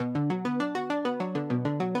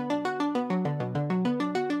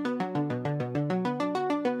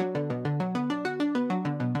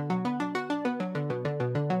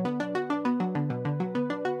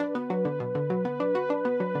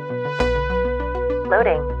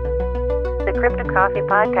Loading. The Crypto Coffee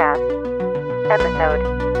Podcast. Episode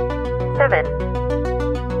 7.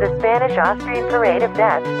 The Spanish-Austrian Parade of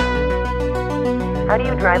Death. How do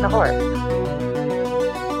you drive a horse?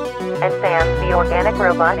 And Sam, the organic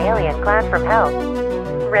robot alien class from hell.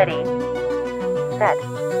 Ready. Set.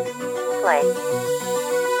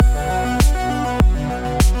 Play.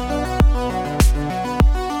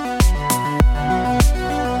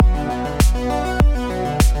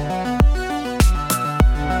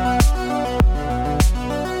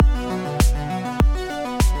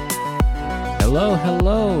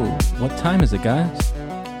 Hello. What time is it, guys?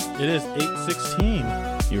 It is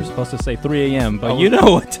 8:16. You were supposed to say 3 a.m., but you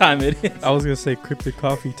know what time it is. I was going to say cryptic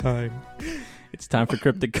coffee time. It's time for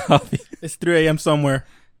Cryptic Coffee. It's 3 a.m. somewhere.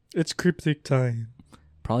 It's cryptic time.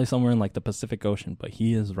 Probably somewhere in like the Pacific Ocean, but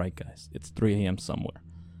he is right, guys. It's 3 a.m. somewhere.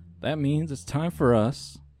 That means it's time for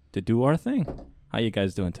us to do our thing. How you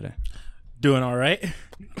guys doing today? Doing all right.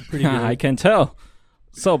 Pretty good. I can tell.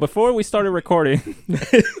 So before we started recording,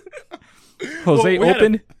 Jose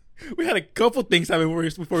opened. We had a couple things happen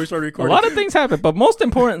before we started A recording. lot of things happened, but most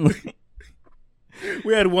importantly,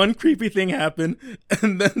 We had one creepy thing happen,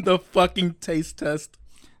 and then the fucking taste test.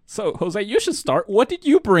 so Jose, you should start. What did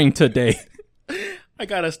you bring today? I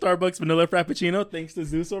got a Starbucks vanilla frappuccino, thanks to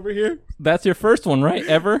Zeus over here. That's your first one, right?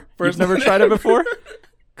 Ever? First You've never one tried it ever. before?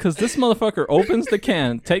 Because this motherfucker opens the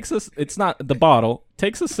can, takes us. It's not the bottle.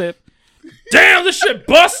 Takes a sip. Damn, this shit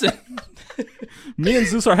busting. Me and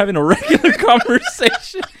Zeus are having a regular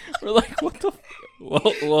conversation. We're like, what the?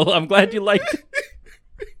 Well, I'm glad you liked it.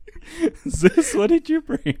 Zeus, what did you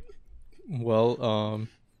bring? Well,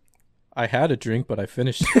 I had a drink, but I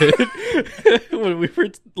finished it when we were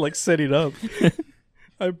like setting up.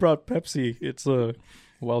 I brought Pepsi. It's a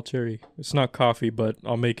wild cherry. It's not coffee, but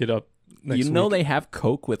I'll make it up next You know week. they have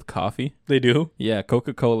Coke with coffee. They do? Yeah,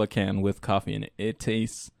 Coca-Cola can with coffee in it. It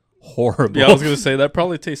tastes horrible. Yeah, I was gonna say that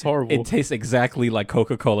probably tastes horrible. It tastes exactly like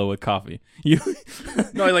Coca-Cola with coffee. You,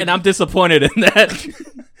 No, like- and I'm disappointed in that.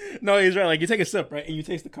 No, he's right. Like, you take a sip, right, and you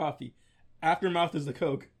taste the coffee. Aftermouth is the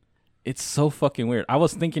Coke. It's so fucking weird. I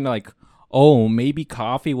was thinking like, oh, maybe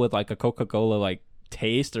coffee with like a Coca-Cola like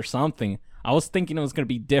taste or something. I was thinking it was gonna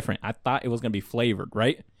be different. I thought it was gonna be flavored,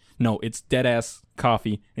 right? No, it's dead ass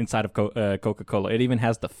coffee inside of Coca-Cola. It even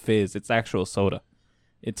has the fizz. It's actual soda.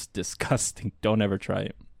 It's disgusting. Don't ever try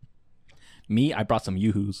it. Me, I brought some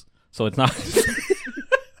Yoo-Hoos, so it's not.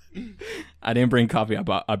 I didn't bring coffee.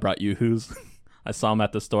 I brought Yoo-Hoos. I saw them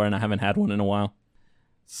at the store, and I haven't had one in a while.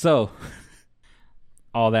 So,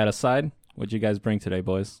 all that aside, what'd you guys bring today,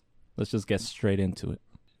 boys? Let's just get straight into it.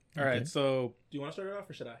 All right, so do you want to start it off,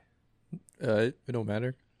 or should I? It don't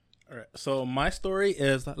matter. All right, so my story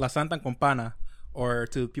is La Santa Campana, or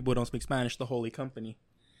to people who don't speak Spanish, the Holy Company.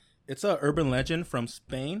 It's a urban legend from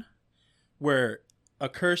Spain where a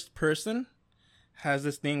cursed person has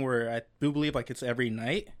this thing where I do believe like it's every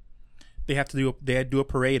night they do a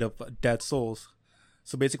parade of dead souls.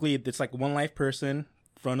 So basically it's like one live person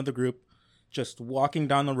front of the group just walking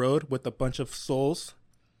down the road with a bunch of souls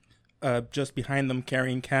just behind them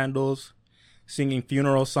carrying candles, singing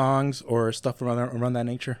funeral songs or stuff around that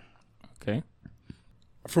nature. Okay.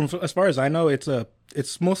 From as far as I know,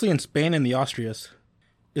 it's mostly in Spain and the Austrias.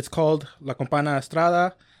 It's called La Campana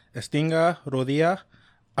Estrada, Estinga, Rodia,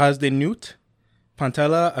 As de Nut,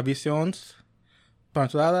 Pantella, Avisiones,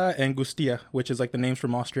 Pantada, and Gustia, which is like the names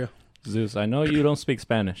from Austria. Zeus, I know you don't speak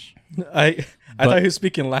Spanish. I thought he was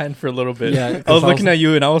speaking Latin for a little bit. Yeah, I was 'cause looking at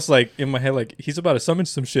you and I was like in my head like he's about to summon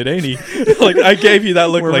some shit, ain't he? Like I gave you that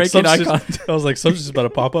look We're like making eye something's contact. I was like something's about to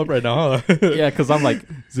pop up right now. Huh? Yeah, because I'm like,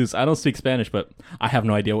 Zeus, I don't speak Spanish, but I have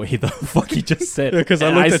no idea what the fuck he just said. Because I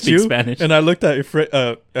And looked at speak you Spanish. and I looked at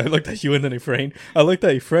I looked at you and then Efrain. I looked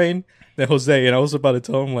at Efrain, then Jose, and I was about to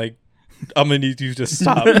tell him like, I'm gonna need you to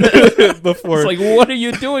stop before It's like, what are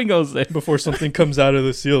you doing, Jose? before something comes out of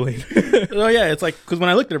the ceiling. Oh yeah, it's like because when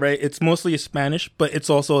I looked at it, right, it's mostly Spanish, but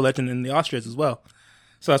it's also a legend in the Austrias as well.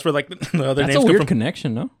 So that's where like the other That's names a come weird from.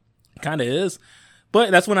 connection, no? Kind of is,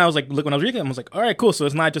 but that's when I was like, look, when I was reading it, I was like, all right, cool. So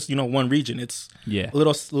it's not just one region; it's Yeah. a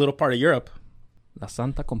little part of Europe, La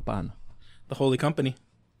Santa Campana. the Holy Company.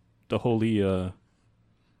 The holy,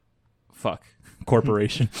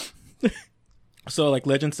 corporation. So like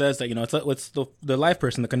legend says that it's the live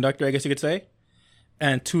person, the conductor, I guess you could say,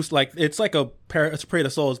 and two like it's like it's a parade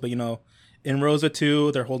of souls, but in rows of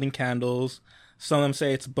two, they're holding candles. Some of them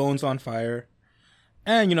say it's bones on fire,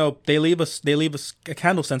 and they leave a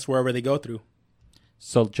candle sense wherever they go through.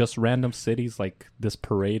 So just random cities like this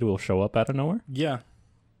parade will show up out of nowhere? Yeah,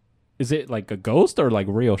 Is it like a ghost or like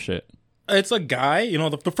real shit? it's a guy.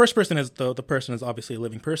 The first person is the person is obviously a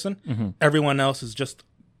living person. Mm-hmm. Everyone else is just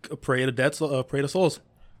a parade of dead, parade of souls.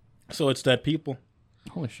 So it's dead people.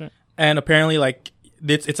 Holy shit. And apparently, like,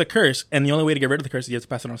 it's a curse, and the only way to get rid of the curse is you have to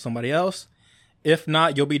pass it on to somebody else. If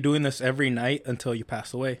not, you'll be doing this every night until you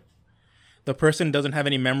pass away. The person doesn't have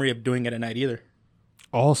any memory of doing it at night either.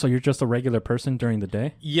 Oh, so you're just a regular person during the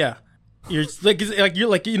day? Yeah, you're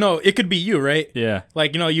like you know, it could be you, right? Yeah.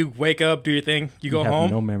 Like, you know, you wake up, do your thing, you go have home,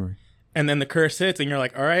 no memory. and then the curse hits, and you're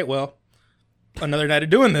like, all right, well, another night of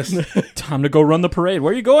doing this. Time to go run the parade.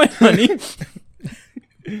 Where you going, honey?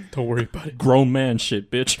 Don't worry about it. Grown man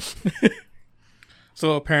shit, bitch.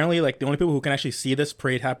 So apparently, like, the only people who can actually see this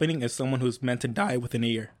parade happening is someone who's meant to die within a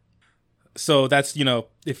year. So that's, you know,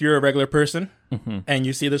 if you're a regular person and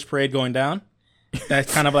you see this parade going down,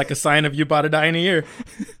 that's kind of like a sign of you about to die in a year.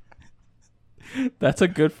 That's a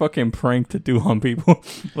good fucking prank to do on people.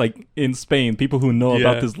 Like in Spain, people who know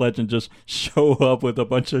about this legend just show up with a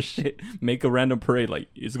bunch of shit, make a random parade. Like,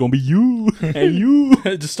 it's gonna be you and you.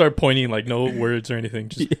 Just start pointing, like no words or anything.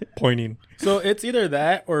 Just pointing. So it's either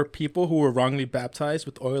that or people who were wrongly baptized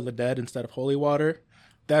with oil of dead instead of holy water.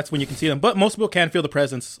 That's when you can see them. But most people can feel the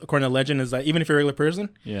presence, according to legend, is that even if you're a regular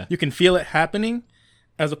person, you can feel it happening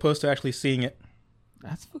as opposed to actually seeing it.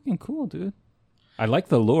 That's fucking cool, dude. I like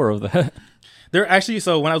the lure of that. There actually,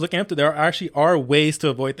 so when I was looking up, there actually are ways to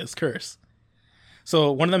avoid this curse. So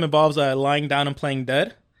one of them involves lying down and playing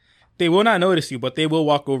dead. They will not notice you, but they will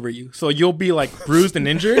walk over you. So you'll be like bruised and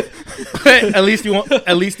injured, but at least you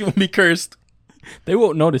won't be cursed. They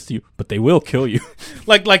won't notice you, but they will kill you.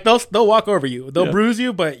 Like they'll walk over you. They'll bruise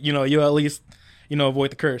you, but you know, you at least, you know,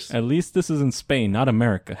 avoid the curse. At least this is in Spain, not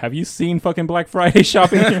America. Have you seen fucking Black Friday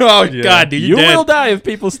shopping here? Oh God, dude, you will die if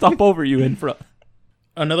people stop over you in front.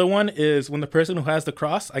 Another one is when the person who has the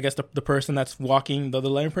cross, I guess the person that's walking the other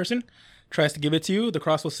lame person, tries to give it to you. The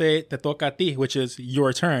cross will say "Te toca a ti," which is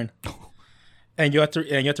your turn, and you have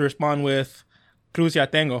to respond with "Cruz ya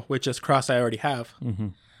tengo," which is cross I already have,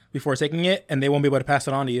 before taking it, and they won't be able to pass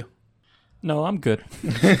it on to you. No, I'm good.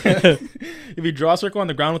 If you draw a circle on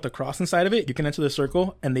the ground with a cross inside of it, you can enter the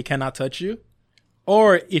circle, and they cannot touch you.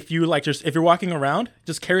 Or if you if you're walking around,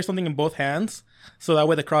 just carry something in both hands, so that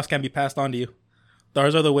way the cross can be passed on to you.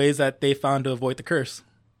 Those are the ways that they found to avoid the curse.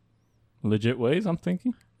 Legit ways, I'm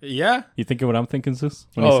thinking. Yeah. You thinking what I'm thinking, Zeus?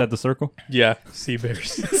 When you said the circle? Yeah, sea bears.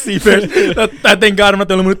 Sea bears. That thing got him at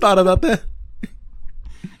the Lumutada about that.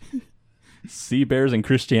 Sea bears and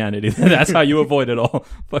Christianity. That's how you avoid it all.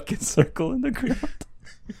 Fucking circle in the ground.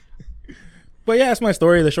 But yeah, that's my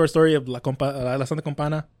story. The short story of La Santa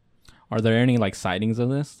Campana. Are there any like sightings of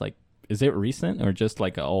this? Like, is it recent or just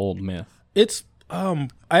like an old myth? It's I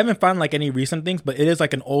haven't found like any recent things, but it is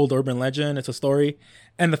like an old urban legend. It's a story,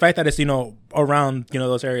 and the fact that it's, you know, around, you know,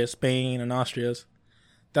 those areas, Spain and Austria's,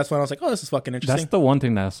 that's when I was like, oh, this is fucking interesting. That's the one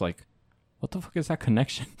thing that's like, what the fuck is that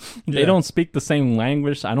connection? They don't speak the same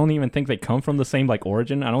language. I don't even think they come from the same like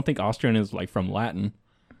origin. I don't think Austrian is like from Latin.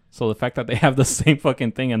 So the fact that they have the same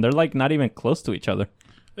fucking thing and they're like not even close to each other.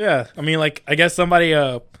 Yeah, I mean, like, I guess somebody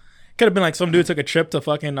could have been like some dude took a trip to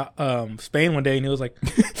fucking Spain one day and he was like,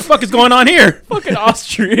 what the fuck is going on here? Fucking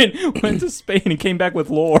Austrian went to Spain and came back with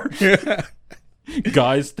lore.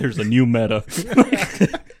 Guys, there's a new meta.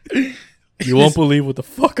 You won't believe what the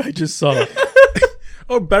fuck I just saw.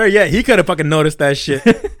 Or better yet, he could have fucking noticed that shit.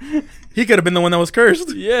 He could have been the one that was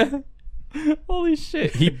cursed. Yeah. Holy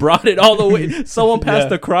shit. He brought it all the way. Someone passed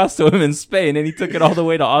the cross to him in Spain and he took it all the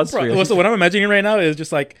way to Austria. Bro, so what I'm imagining right now is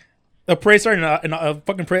just like a parade starting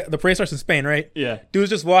the parade starts in Spain, right? Yeah. Dude's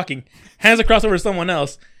just walking, hands the cross over to someone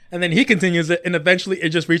else, and then he continues it, and eventually it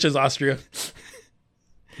just reaches Austria.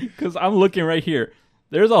 Because I'm looking right here.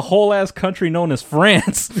 There's a whole ass country known as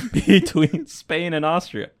France between Spain and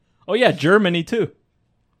Austria. Oh yeah, Germany too.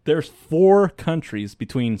 There's 4 countries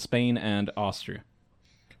between Spain and Austria.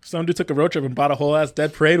 Some dude took a road trip and brought a whole ass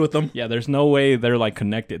dead parade with them. Yeah, there's no way they're like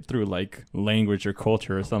connected through like language or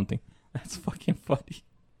culture or something. That's fucking funny.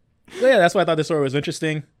 So yeah, that's why I thought this story was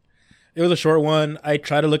interesting. It was a short one. I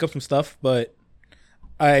tried to look up some stuff, but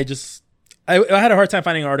I had a hard time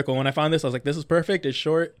finding an article. When I found this, I was like, this is perfect. It's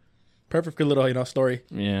short. Perfect good little, you know, story.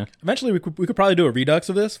 Yeah. Eventually, we could probably do a redux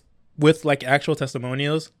of this with like actual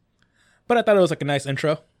testimonials. But I thought it was like a nice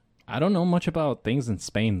intro. I don't know much about things in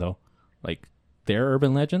Spain though. Like their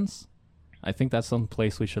urban legends. I think that's some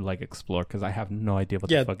place we should like explore because I have no idea what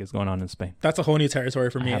the fuck is going on in Spain. That's a whole new territory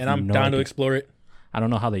for me, and I'm no down idea. to explore it. I don't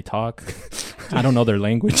know how they talk. I don't know their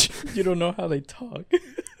language. You don't know how they talk.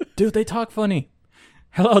 Dude, they talk funny.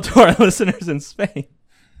 Hello to our listeners in Spain.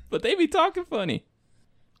 But they be talking funny.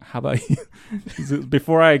 How about you?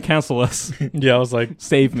 Before I cancel us, Yeah, I was like,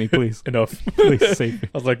 save me, please. enough. Please save me.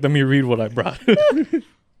 I was like, let me read what I brought.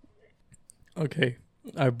 Okay.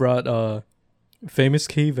 I brought Famous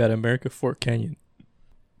cave at America Fort Canyon.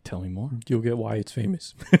 Tell me more. You'll get why it's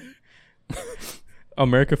famous.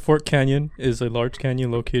 America Fort Canyon is a large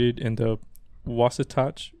canyon located in the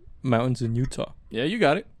Wasatch Mountains in Utah. Yeah, you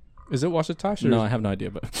got it. Is it Wasatch? Or No, I have no idea,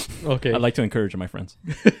 but Okay. I'd like to encourage my friends.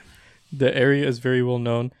 The area is very well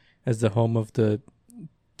known as the home of the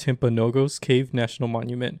Timpanogos Cave National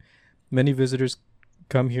Monument. Many visitors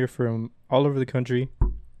come here from all over the country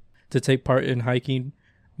to take part in hiking,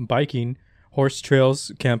 biking, horse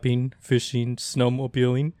trails, camping, fishing,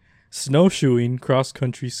 snowmobiling, snowshoeing,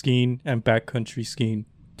 cross-country skiing, and backcountry skiing.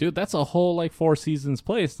 Dude, that's a whole like Four Seasons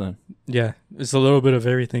place then. Yeah, it's a little bit of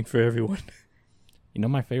everything for everyone. You know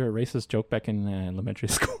my favorite racist joke back in elementary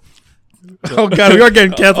school? Oh god, we are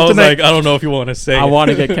getting I canceled was tonight. like, I don't know if you want to say I it.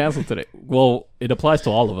 want to get canceled today. Well, it applies to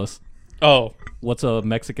all of us. Oh, What's a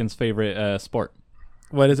Mexican's favorite sport?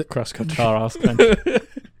 What is it? cross country. Cross country.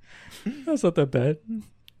 That's not that bad.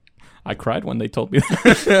 I cried when they told me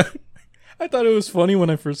that. I thought it was funny when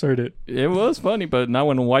I first heard it. It was funny, but not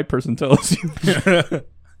when a white person tells you.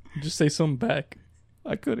 Just say something back.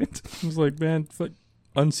 I couldn't. I was like, man, fuck,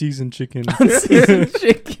 unseasoned chicken. Unseasoned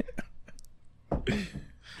chicken.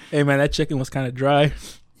 Hey man, that chicken was kind of dry.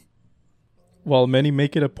 While many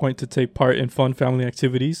make it a point to take part in fun family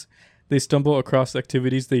activities, they stumble across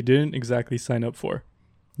activities they didn't exactly sign up for.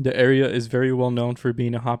 The area is very well known for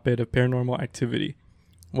being a hotbed of paranormal activity.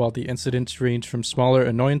 While the incidents range from smaller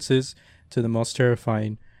annoyances to the most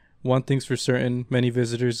terrifying, one thing's for certain, many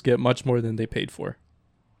visitors get much more than they paid for.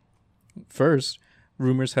 First,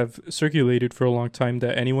 rumors have circulated for a long time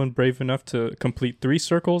that anyone brave enough to complete 3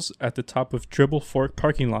 circles at the top of Tribble Fork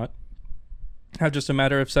parking lot have just a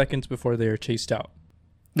matter of seconds before they are chased out.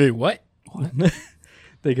 Wait, what?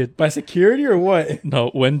 They get By security or what?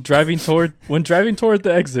 no when driving toward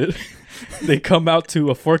the exit, they come out to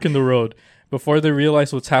a fork in the road. Before they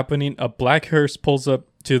realize what's happening, a black hearse pulls up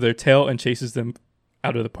to their tail and chases them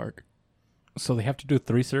out of the park. So they have to do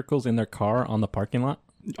 3 circles in their car on the parking lot?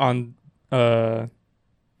 On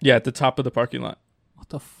at the top of the parking lot. What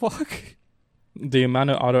the fuck? The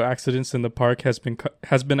amount of auto accidents in the park has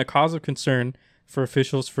been a cause of concern for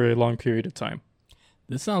officials for a long period of time.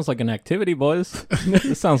 This sounds like an activity, boys.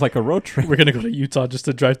 This sounds like a road trip. We're gonna go to Utah just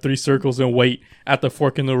to drive 3 circles and wait at the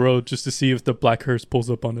fork in the road just to see if the black hearse pulls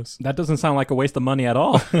up on us. That doesn't sound like a waste of money at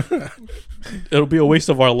all. It'll be a waste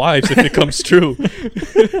of our lives if it comes true.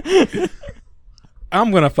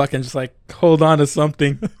 I'm gonna fucking just like hold on to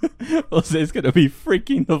something. Jose's gonna be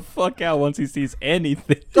freaking the fuck out once he sees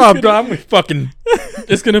anything. Oh, bro, I'm fucking.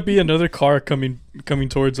 It's gonna be another car coming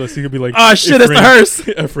towards us. He's gonna be like, Oh shit, it's the hearse.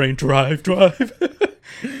 Efrain, drive.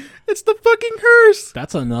 It's the fucking hearse.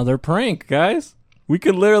 That's another prank, guys. We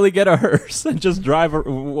could literally get a hearse and just drive a...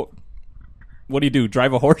 What do you do?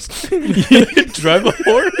 Drive a horse? Drive a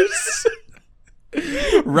horse.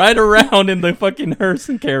 Ride around in the fucking hearse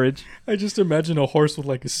and carriage. I just imagine a horse with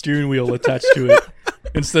like a steering wheel attached to it.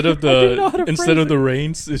 Instead of didn't know how to phrase the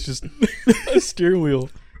reins, it's just a steering wheel.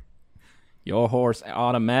 Your horse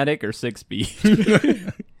automatic or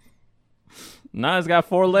 6-speed? Nah, it's got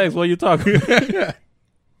 4 legs. What are you talking about?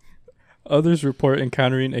 Others report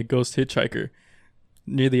encountering a ghost hitchhiker.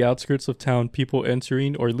 Near the outskirts of town, people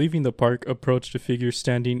entering or leaving the park approached a figure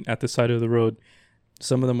standing at the side of the road.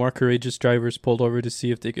 Some of the more courageous drivers pulled over to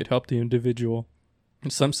see if they could help the individual.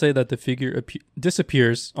 Some say that the figure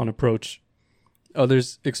disappears on approach.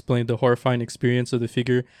 Others explained the horrifying experience of the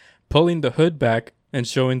figure pulling the hood back and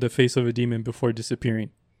showing the face of a demon before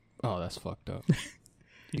disappearing. Oh, that's fucked up.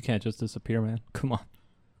 You can't just disappear, man. Come on.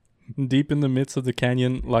 Deep in the midst of the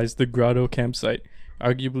canyon lies the Grotto campsite,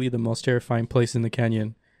 arguably the most terrifying place in the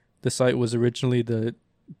canyon. The site was originally the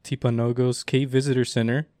Timpanogos Cave Visitor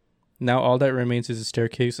Center. Now all that remains is a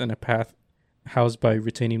staircase and a path housed by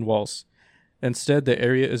retaining walls. Instead, the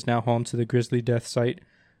area is now home to the grisly death site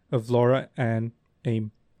of Laura and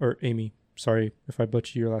Amy. Sorry if I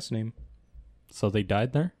butcher your last name. So they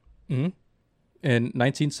died there? Mm-hmm. In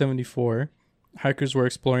 1974, hikers were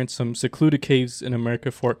exploring some secluded caves in America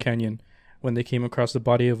Fort Canyon when they came across the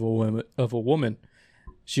body of a woman.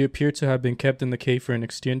 She appeared to have been kept in the cave for an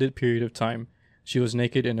extended period of time. She was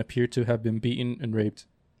naked and appeared to have been beaten and raped.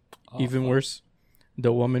 Even worse,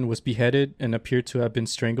 the woman was beheaded and appeared to have been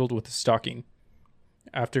strangled with a stocking.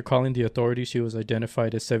 After calling the authorities, she was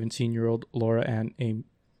identified as 17-year-old Laura Ann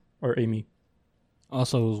Amy.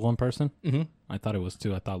 Also, it was one person? Mm-hmm. I thought it was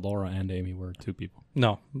 2. I thought Laura and Amy were 2 people.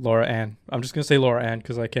 No, Laura Ann. I'm just going to say Laura Ann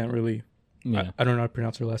because I can't really... Yeah. I don't know how to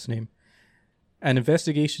pronounce her last name. An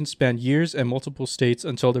investigation spanned years and multiple states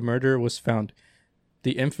until the murderer was found.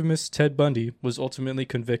 The infamous Ted Bundy was ultimately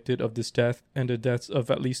convicted of this death and the deaths of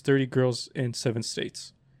at least 30 girls in 7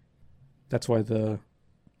 states. That's why the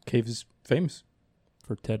cave is famous.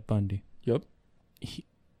 For Ted Bundy. Yup.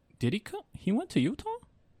 Did he come? He went to Utah?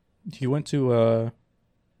 He went to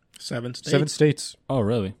 7 states. 7 states. Oh,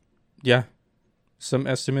 really? Yeah. Some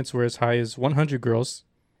estimates were as high as 100 girls.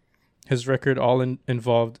 His record all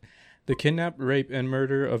involved the kidnap, rape, and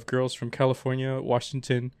murder of girls from California,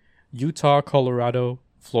 Washington, Utah, Colorado,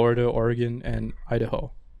 Florida, Oregon, and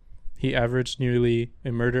Idaho. He averaged nearly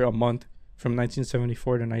a murder a month from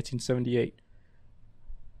 1974 to 1978.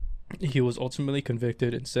 He was ultimately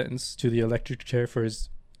convicted and sentenced to the electric chair for his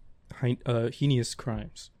heinous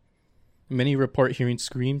crimes. Many report hearing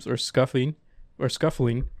screams or scuffling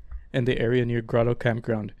in the area near Grotto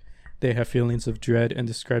Campground. They have feelings of dread and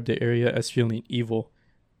describe the area as feeling evil.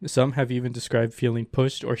 Some have even described feeling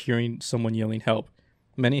pushed or hearing someone yelling help.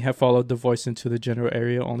 Many have followed the voice into the general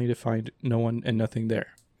area only to find no one and nothing there.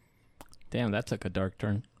 Damn, that took a dark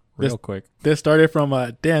turn real quick. This started from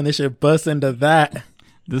damn, they should bust into that.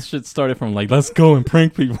 This shit started from like, let's go and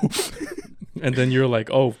prank people. And then you're like,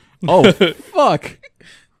 oh, fuck.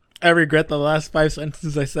 I regret the last 5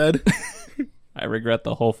 sentences I said. I regret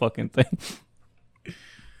the whole fucking thing.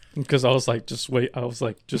 because I was like, just wait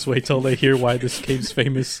till they hear why this cave's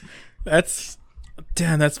famous. That's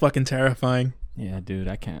fucking terrifying. Yeah, dude,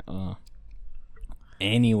 I can't.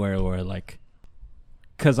 Anywhere where like,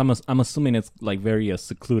 because I'm assuming it's like very a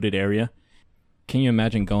secluded area. Can you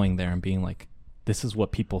imagine going there and being like, this is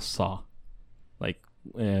what people saw, like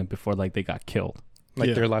before like they got killed,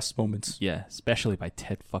 like their last moments. Yeah, especially by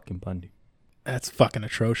Ted fucking Bundy. That's fucking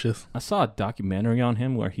atrocious. I saw a documentary on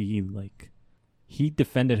him where he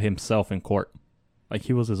defended himself in court, like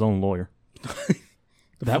he was his own lawyer.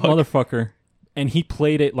 That motherfucker, and he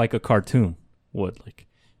played it like a cartoon would. Like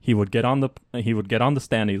he would get on the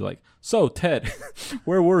stand. He's like, "So Ted,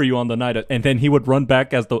 where were you on the night?" And then he would run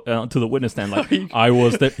back as to the witness stand like, "I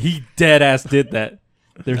was there." He dead ass did that.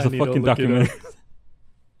 There's a fucking documentary.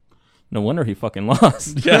 No wonder he fucking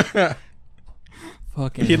lost. Yeah.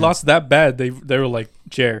 Fucking. He lost that bad. They were like,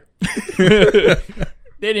 chair. They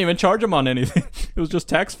didn't even charge him on anything. It was just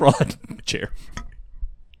tax fraud. Chair.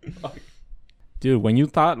 Dude, when you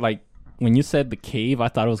said the cave, I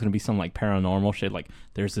thought it was going to be some like paranormal shit. Like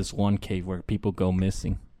there's this one cave where people go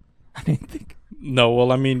missing. I didn't think. No,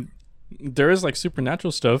 well, I mean, there is like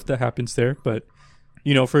supernatural stuff that happens there, but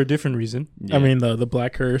for a different reason. Yeah. I mean, the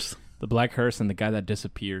Black Hearse. The Black Hearse and the guy that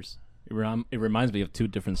disappears. It reminds me of 2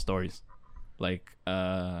 different stories. Like,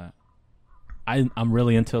 I'm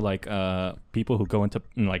really into like people who go into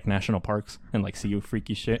like national parks and like see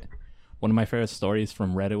freaky shit. One of my favorite stories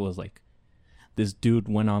from Reddit was like this dude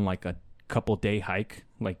went on like a couple-day hike,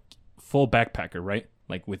 like full backpacker, right?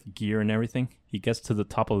 Like with gear and everything. He gets to the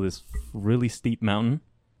top of this really steep mountain,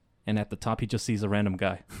 and at the top he just sees a random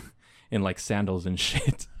guy in like sandals and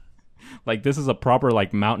shit. Like this is a proper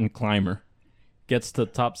like mountain climber. Gets to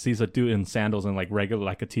the top, sees a dude in sandals and like regular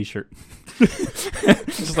like a t-shirt.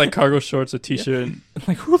 Just like cargo shorts, a t-shirt. Yeah.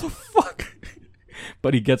 Like who the fuck?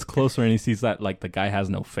 But he gets closer and he sees that like the guy has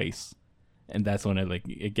no face. And that's when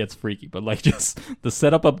it gets freaky. But like just the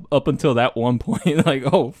setup up until that one point, like,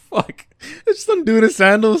 oh fuck. It's some dude in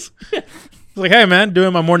sandals. Yeah. It's like, hey man,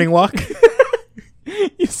 doing my morning walk.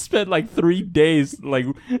 You spent like 3 days like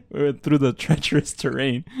through the treacherous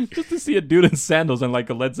terrain just to see a dude in sandals and like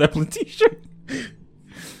a Led Zeppelin t-shirt.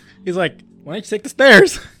 He's like, why don't you take the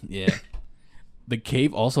stairs? Yeah. The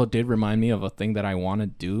cave also did remind me of a thing that I want to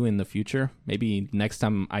do in the future. Maybe next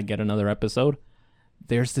time I get another episode.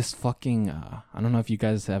 There's this fucking, I don't know if you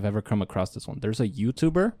guys have ever come across this one. There's a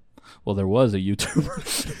YouTuber. Well, there was a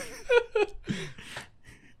YouTuber.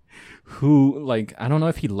 Who, like, I don't know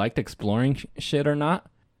if he liked exploring shit or not.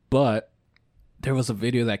 But there was a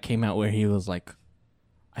video that came out where he was like,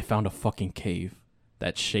 I found a fucking cave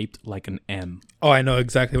that's shaped like an M. Oh, I know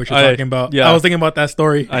exactly what you're talking about. Yeah. I was thinking about that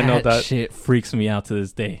story. I know that shit freaks me out to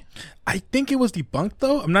this day. I think it was debunked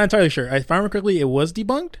though. I'm not entirely sure. If I remember correctly, it was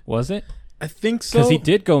debunked. Was it? I think so. Because he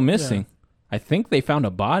did go missing. Yeah. I think they found a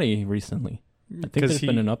body recently. I think there's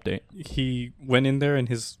been an update. He went in there and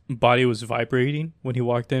his body was vibrating when he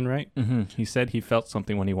walked in, right? Mm-hmm. He said he felt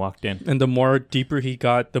something when he walked in. And the more deeper he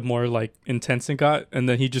got, the more like intense it got. And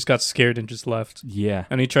then he just got scared and just left. Yeah.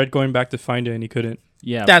 And he tried going back to find it and he couldn't.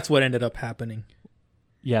 Yeah. That's what ended up happening.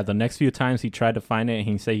 Yeah, the next few times he tried to find it and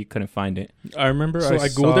he said he couldn't find it. I remember I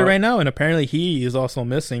Googled it right now and apparently he is also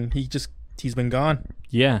missing. He's been gone.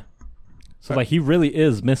 Yeah. So like he really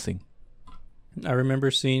is missing. I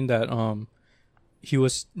remember seeing that he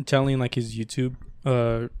was telling like his YouTube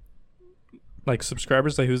like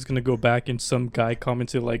subscribers that he was gonna go back, and some guy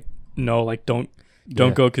commented like, no, like don't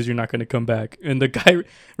go because you're not gonna come back. And the guy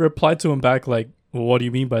replied to him back like, Well, what do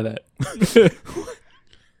you mean by that?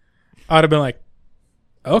 I'd have been like,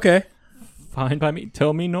 okay. Fine by me.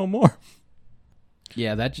 Tell me no more.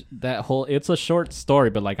 Yeah, that whole, it's a short story,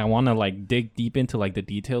 but like I want to like dig deep into like the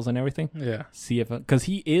details and everything. Yeah. See if, because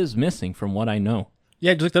he is missing from what I know.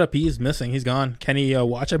 Yeah, just looked it up. He's missing. He's gone. Kenny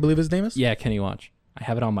Watch, I believe his name is. Yeah, Kenny Watch. I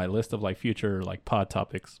have it on my list of like future like pod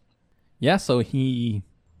topics. Yeah, so he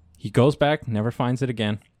goes back, never finds it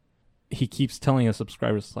again. He keeps telling his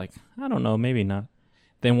subscribers like, I don't know, maybe not.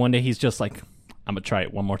 Then one day he's just like, I'm gonna try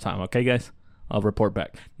it one more time, okay, guys? I'll report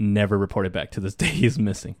back. Never reported back to this day. He's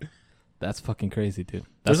missing. That's fucking crazy, dude.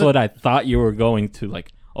 That's what I thought you were going to,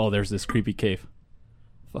 like, oh, there's this creepy cave.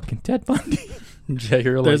 Fucking Ted Bundy. Yeah,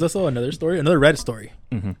 you're There's like, also another story, another Reddit story.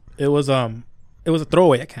 Mm-hmm. It was a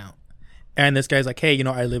throwaway account, and this guy's like, hey,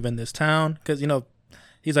 I live in this town, because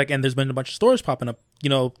he's like, and there's been a bunch of stores popping up,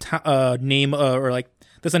 name or like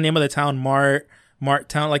there's a name of the town, Mart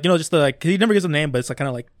Town, like just the like, 'cause he never gives a name, but it's like kind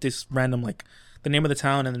of like this random like the name of the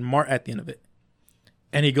town and then Mart at the end of it.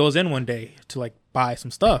 And he goes in one day to like buy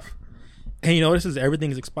some stuff, and he notices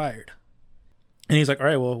everything is expired, and he's like, all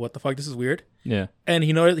right, well, what the fuck, this is weird. Yeah. And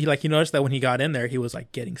he noticed that when he got in there, he was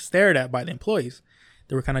like getting stared at by the employees.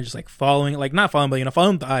 They were kind of just like following, like not following, but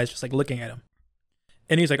following with the eyes, just like looking at him.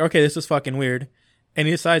 And he's like, okay, this is fucking weird. And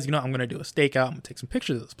he decides, I'm gonna do a stakeout. I'm gonna take some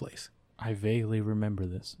pictures of this place. I vaguely remember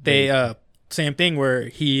this. They same thing where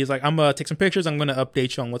he's like, I'm gonna take some pictures. I'm gonna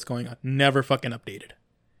update you on what's going on. Never fucking updated.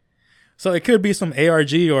 So it could be some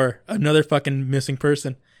ARG or another fucking missing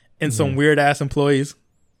person and some weird ass employees.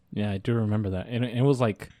 Yeah, I do remember that. And it was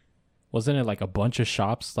like, wasn't it like a bunch of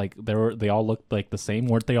shops? Like they all looked like the same.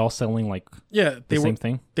 Weren't they all selling like the same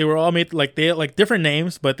thing? They were all made like, they had like different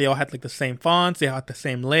names, but they all had like the same fonts. They had the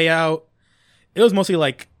same layout. It was mostly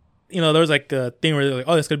like, there was like a thing where they're like,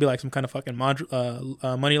 oh, this could be like some kind of fucking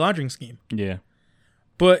money laundering scheme. Yeah.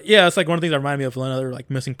 But yeah, it's like one of the things that reminded me of another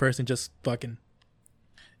like missing person just fucking.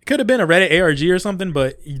 It could have been a Reddit ARG or something,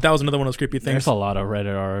 but that was another one of those creepy things. There's a lot of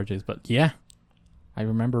Reddit ARGs, but yeah, I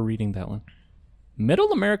remember reading that one.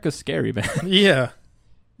 Middle America's scary, man. Yeah.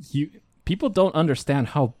 People don't understand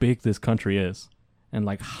how big this country is and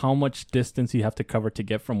like how much distance you have to cover to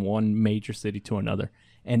get from one major city to another.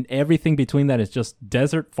 And everything between that is just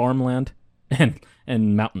desert, farmland, and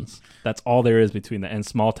mountains. That's all there is between that, and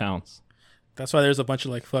small towns. That's why there's a bunch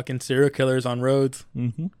of like fucking serial killers on roads.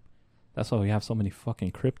 Mm-hmm. That's why we have so many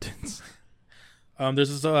fucking cryptids.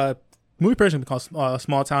 There's this movie person called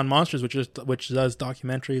Small Town Monsters, which does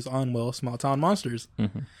documentaries on small town monsters.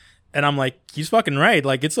 Mm-hmm. And I'm like, he's fucking right.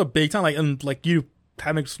 Like, it's a big town. Like, and like you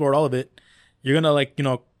haven't explored all of it. You're gonna like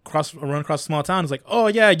run across a small town. It's like, oh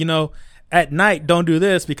yeah, at night don't do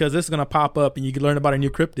this because this is gonna pop up and you can learn about a new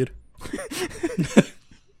cryptid.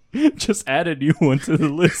 Just add a new one to the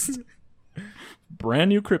list. Brand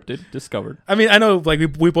new cryptid discovered. I mean, I know like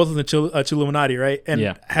we both listen to Chilluminati, right? And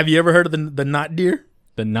yeah. Have you ever heard of the not deer?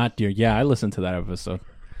 The not deer. Yeah, I listened to that episode.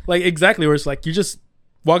 Like exactly where it's like you just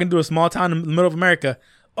walking through a small town in the middle of America.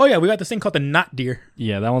 Oh yeah, we got this thing called the not deer.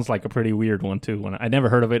 Yeah, that one's like a pretty weird one too. I never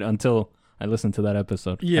heard of it until I listened to that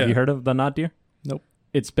episode. Yeah. Have you heard of the not deer? Nope.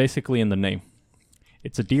 It's basically in the name.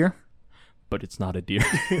 It's a deer, but it's not a deer.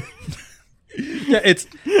 Yeah, it's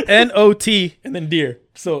NOT and then deer.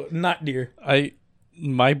 So not deer.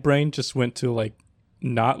 My brain just went to like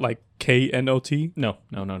not like KNOT. No.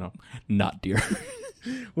 Not deer.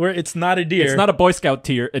 Where it's not a deer. It's not a Boy Scout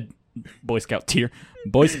deer. Boy Scout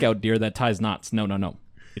deer that ties knots. No.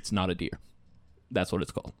 It's not a deer. That's what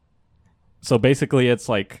it's called. So basically it's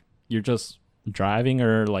like you're just driving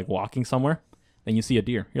or like walking somewhere. Then you see a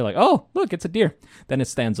deer. You're like, oh, look, it's a deer. Then it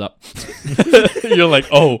stands up. You're like,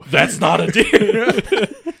 oh, that's not a deer.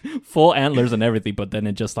 Full antlers and everything, but then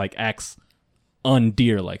it just like acts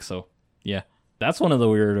undeer-like. So, yeah, that's one of the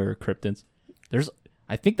weirder cryptids.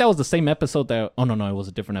 I think that was the same episode that... Oh, no, it was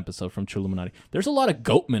a different episode from Chilluminati. There's a lot of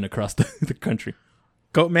goatmen across the country.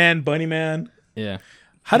 Goat man, bunny man. Yeah.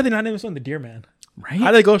 How did they not name this one the deer man? Right? How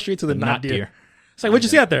did they go straight to the not deer? It's like, what'd you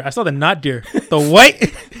see out there? I saw the not deer. The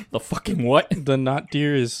white... The fucking what? The not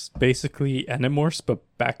deer is basically Animorphs, but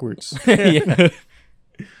backwards. Yeah.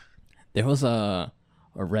 There was a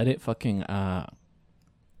Reddit fucking...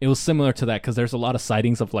 It was similar to that because there's a lot of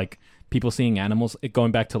sightings of like people seeing animals.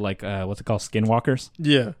 Going back to like, what's it called? Skinwalkers.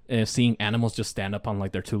 Yeah. Seeing animals just stand up on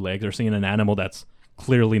like their two legs or seeing an animal that's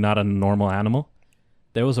clearly not a normal animal.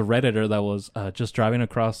 There was a Redditor that was just driving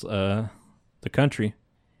across the country.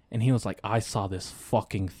 And he was like, I saw this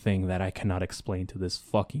fucking thing that I cannot explain to this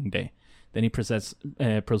fucking day. Then he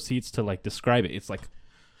proceeds to like describe it. It's like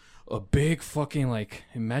a big fucking like,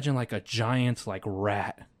 imagine like a giant like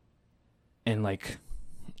rat. And like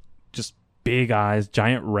just big eyes,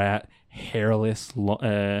 giant rat, hairless,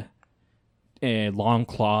 long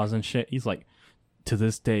claws and shit. He's like, to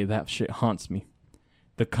this day, that shit haunts me.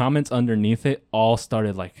 The comments underneath it all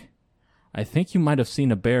started like, I think you might have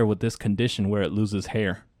seen a bear with this condition where it loses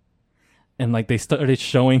hair. And like they started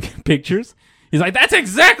showing pictures. He's like, that's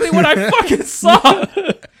exactly what I fucking saw.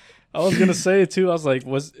 I was gonna say it too. I was like,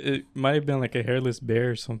 it might have been like a hairless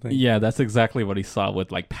bear or something. Yeah, that's exactly what he saw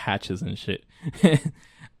with like patches and shit.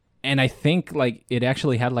 And I think like it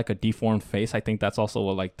actually had like a deformed face. I think that's also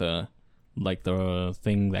what, like the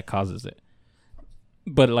thing that causes it.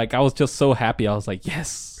 But like I was just so happy. I was like,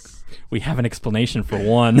 yes, we have an explanation for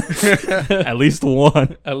one. At least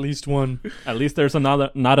one. At least one. At least there's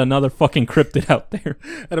not another fucking cryptid out there.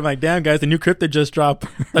 And I'm like, damn guys, the new cryptid just dropped.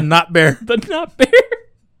 The not bear. The not bear.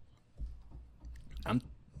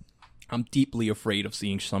 I'm deeply afraid of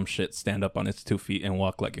seeing some shit stand up on its 2 feet and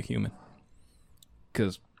walk like a human.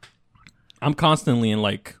 Because I'm constantly in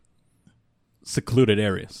like secluded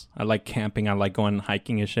areas. I like camping. I like going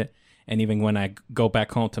hiking and shit. And even when I go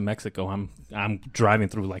back home to Mexico, I'm driving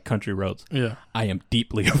through like country roads. Yeah. I am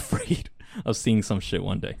deeply afraid of seeing some shit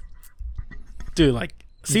one day. Dude, like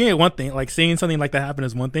seeing it one thing, like seeing something like that happen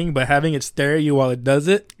is one thing, but having it stare at you while it does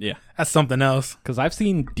it, Yeah. that's something else. Because I've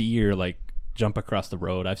seen deer like jump across the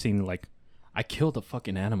road. I've seen like, I killed a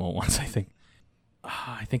fucking animal once, I think.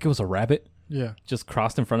 I think it was a rabbit. Yeah. Just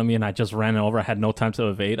crossed in front of me and I just ran over. I had no time to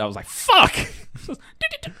evade. I was like, fuck!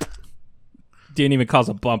 Didn't even cause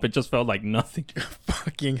a bump. It just felt like nothing.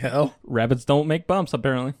 Fucking hell. Rabbits don't make bumps,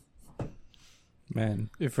 apparently. Man,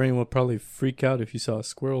 if rain would probably freak out if you saw a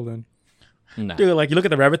squirrel then. Nah. Dude, like you look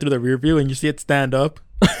at the rabbit through the rear view and you see it stand up.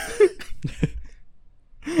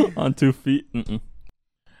 On 2 feet. Mm-mm.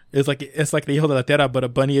 It's like the Hijo de la Tierra, but a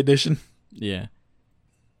bunny edition. Yeah.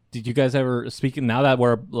 Did you guys ever, speaking, now that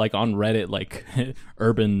we're like on Reddit, like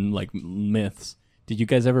urban like myths, did you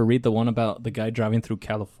guys ever read the one about the guy driving through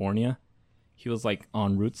California? He was like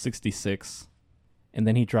on Route 66 and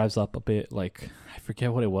then he drives up a bit, like, I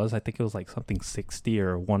forget what it was. I think it was like something 60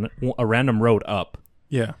 or a random road up.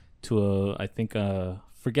 Yeah. To I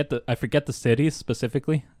forget the city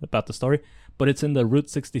specifically about the story, but it's in the Route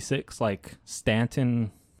 66, like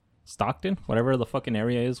Stockton, whatever the fucking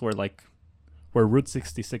area is, where Route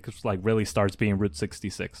 66 like really starts being Route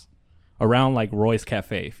 66, around like Roy's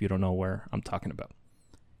Cafe, if you don't know where I'm talking about.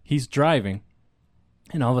 He's driving,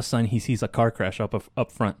 and all of a sudden he sees a car crash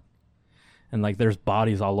up front, and like there's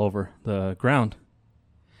bodies all over the ground.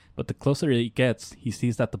 But the closer he gets, he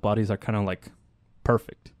sees that the bodies are kind of like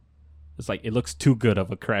perfect. It's like it looks too good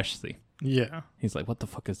of a crash scene. Yeah. He's like, what the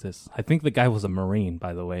fuck is this? I think the guy was a Marine,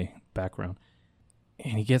 by the way, background.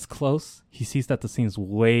 And he gets close. He sees that the scene's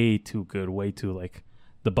way too good, way too, like,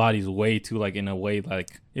 the body's way too, like, in a way,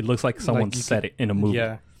 like, it looks like someone Like set it in a movie.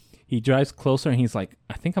 Yeah. He drives closer and he's like,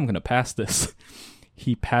 I think I'm going to pass this.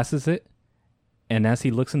 He passes it. And as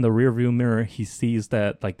he looks in the rear view mirror, he sees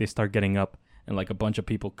that, like, they start getting up and, like, a bunch of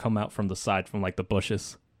people come out from the side from, like, the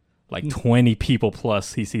bushes. Like, 20 people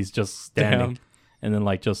plus he sees just standing. Damn. And then,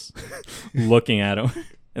 like, just looking at him.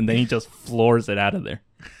 And then he just floors it out of there.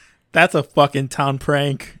 That's a fucking town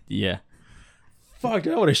prank. Yeah. Fuck,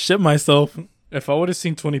 dude, I would have shit myself. If I would have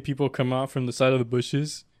seen 20 people come out from the side of the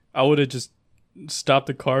bushes, I would have just stopped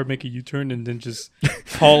the car, make a U-turn, and then just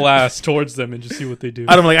haul ass towards them and just see what they do.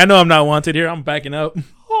 I'm like, I know I'm not wanted here. I'm backing up.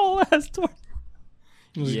 Oh, that's towards.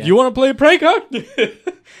 Yeah. You want to play a prank, huh?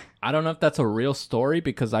 I don't know if that's a real story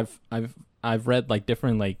because I've read like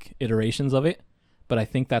different like iterations of it, but I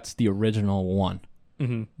think that's the original one.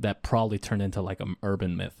 Mm-hmm. That probably turned into like an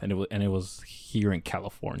urban myth, and it was here in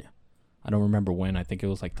California. I don't remember when. I think it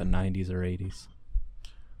was like the 90s or 80s.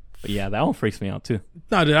 But yeah, that one freaks me out too.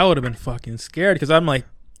 No, dude, I would have been fucking scared because I'm like,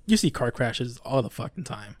 you see car crashes all the fucking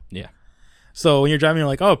time. Yeah. So when you're driving, you're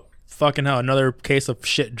like, oh, fucking hell, another case of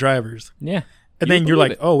shit drivers. Yeah. And then you're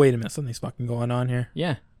like, oh, wait a minute, something's fucking going on here.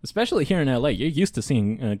 Yeah. Especially here in LA, you're used to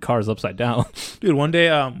seeing cars upside down. Dude, one day,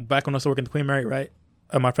 back when I was working at the Queen Mary, right?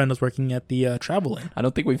 My friend was working at the Travel Inn. I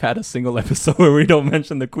don't think we've had a single episode where we don't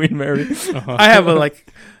mention the Queen Mary. I have a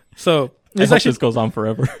so I hope this goes on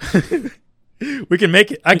forever. we can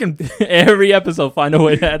make it. I can every episode find a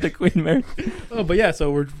way to add the Queen Mary. Oh, but yeah,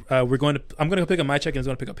 so we're going to. I'm going to pick up my check and he's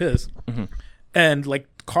going to pick up his, Mm-hmm. and like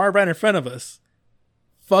car right in front of us,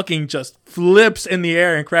 fucking just flips in the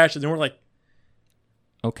air and crashes, and we're like,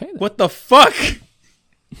 Okay. Then. what the fuck?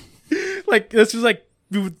 Like this was like.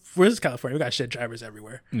 Where's California? We got shit drivers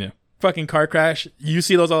everywhere. Yeah. Fucking car crash. You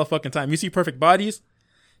see those all the fucking time. You see perfect bodies.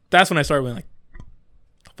 That's when I started being like, what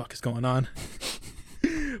the fuck is going on?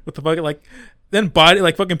 What the fuck? Like, then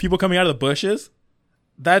fucking people coming out of the bushes.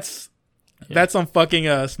 That's some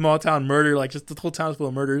fucking small town murder. Like, just the whole town's full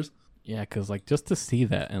of murders. Yeah, because like just to see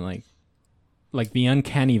that and like the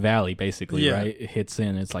uncanny valley basically, Yeah. right? It hits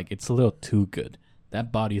in. It's like it's a little too good.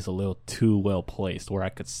 That body's a little too well placed where I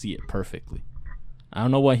could see it perfectly. I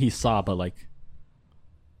don't know what he saw, but like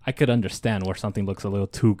I could understand where something looks a little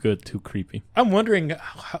too good, too creepy. I'm wondering,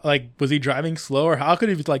 like, was he driving slow, or how could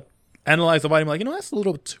he like analyze the body? I'm like, that's a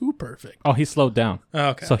little too perfect. Oh, he slowed down. Oh,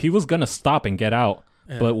 okay. So he was gonna stop and get out,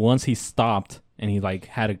 Yeah. but once he stopped and he like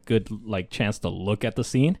had a good like chance to look at the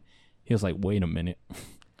scene, he was like, "Wait a minute."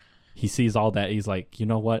 He sees all that. He's like, "You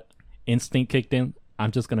know what? Instinct kicked in. I'm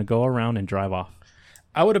just gonna go around and drive off."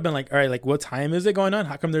 I would have been like, all right, like, what time is it going on?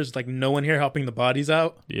 How come there's like no one here helping the bodies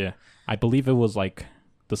out? Yeah, I believe it was like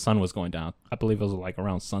the sun was going down. I believe it was like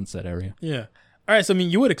around sunset area. Yeah. All right. So I mean,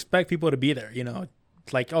 you would expect people to be there.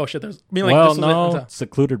 It's like, oh shit. There's. I mean, like, Well, this was no,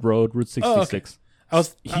 secluded road, Route 66. I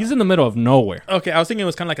was. He's in the middle of nowhere. Okay, I was thinking it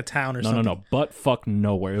was kind of like a town or No, something. no, butt fuck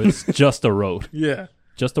nowhere. It was just a road, Yeah.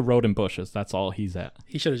 just a road and bushes. That's all he's at.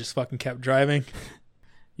 He should have just fucking kept driving.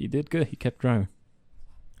 He did good. He kept driving.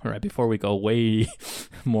 All right, before we go way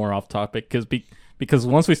more off topic, because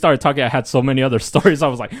once we started talking, I had so many other stories. I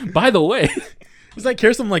was like, by the way, It's like,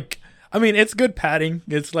 here's some like. I mean, it's good padding.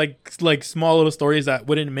 It's like small little stories that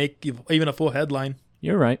wouldn't make even a full headline.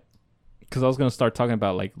 you're right. Because I was gonna start talking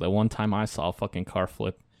about like the one time I saw a fucking car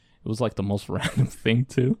flip. It was like the most random thing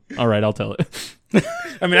too. All right, I'll tell it.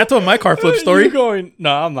 I mean, I told my car flip story. You're going,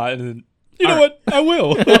 no, I'm not. You know what? I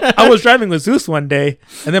will. I was driving with Zeus one day,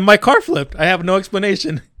 and then my car flipped. I have no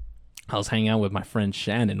explanation. I was hanging out with my friend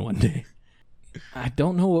Shannon one day. I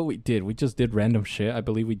don't know what we did. We just did random shit. I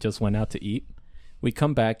believe we just went out to eat. We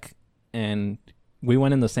come back and we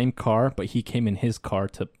went in the same car, but he came in his car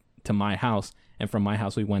to my house, and from my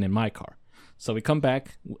house we went in my car. So we come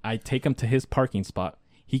back. I take him to his parking spot.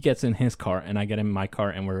 He gets in his car, and I get in my car,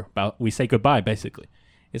 and we say goodbye basically.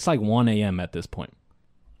 It's like 1 a.m. at this point.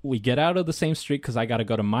 We get out of the same street because I got to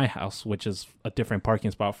go to my house, which is a different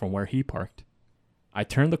parking spot from where he parked. I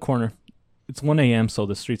turn the corner. It's 1 a.m., so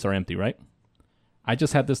the streets are empty, right? I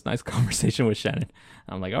just had this nice conversation with Shannon.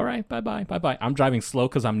 I'm like, all right, bye-bye. I'm driving slow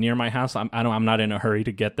because I'm near my house. I'm not in a hurry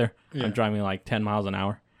to get there. Yeah. I'm driving like 10 miles an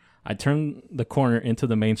hour. I turn the corner into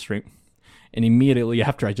the main street, and immediately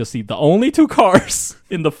after, I just see the only two cars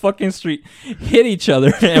in the fucking street hit each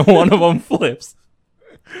other, and one of them flips.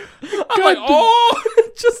 I'm like, oh,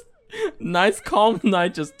 just nice, calm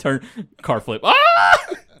night, just turn, car flip. Ah!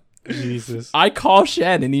 Jesus. I call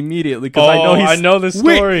Shannon immediately because I know he's... this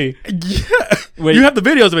story. Yeah. Wait. You have the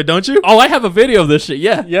videos of it, don't you? Oh, I have a video of this shit,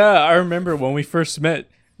 yeah. Yeah, I remember when we first met.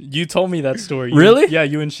 You told me that story. Really? Yeah,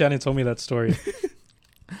 you and Shannon told me that story.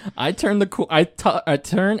 I turn I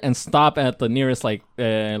turn and stop at the nearest like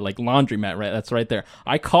laundromat, right? That's right there.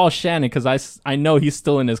 I call Shannon because I know he's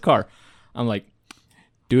still in his car. I'm like,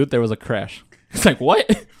 dude, there was a crash. It's like,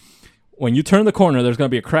 what? When you turn the corner, there's gonna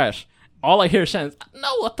be a crash. All I hear is Shannon's, no,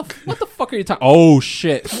 what the fuck are you talking? Oh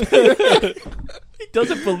shit! He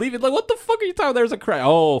doesn't believe it. Like, what the fuck are you talking? There's a crash.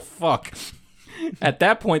 Oh fuck! At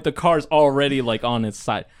that point, the car's already like on its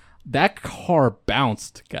side. That car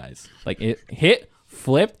bounced, guys. Like it hit,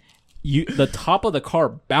 flipped. The top of the car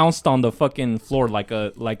bounced on the fucking floor like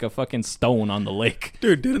a fucking stone on the lake.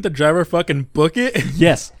 Dude, didn't the driver fucking book it?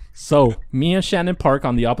 Yes. So me and Shannon park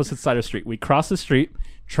on the opposite side of the street. We cross the street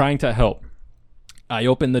trying to help. I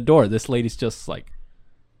open the door. This lady's just like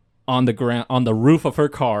on the ground, on the roof of her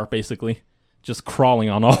car, basically, just crawling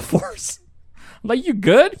on all fours. I'm like, you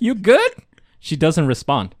good? You good? She doesn't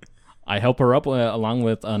respond. I help her up along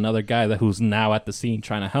with another guy who's now at the scene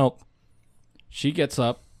trying to help. She gets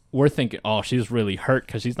up. We're thinking, oh, she's really hurt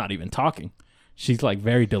because she's not even talking. She's like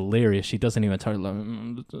very delirious. She doesn't even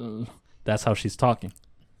talk. That's how she's talking.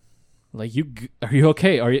 Like, are you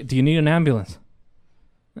okay? Do you need an ambulance?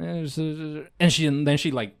 And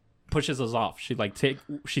she like pushes us off.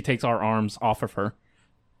 She takes our arms off of her.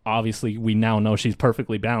 Obviously, we now know she's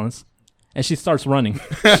perfectly balanced, and she starts running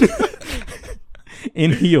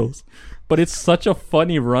in heels. But it's such a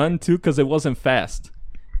funny run too because it wasn't fast.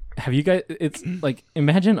 Have you guys? It's like,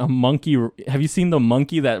 imagine a monkey. Have you seen the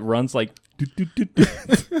monkey that runs like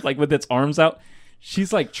like with its arms out?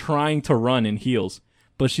 She's like trying to run in heels,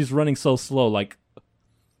 but she's running so slow. Like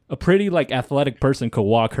a pretty like athletic person could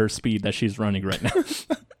walk her speed that she's running right now.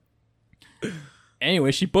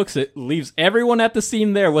 Anyway, she books it, leaves everyone at the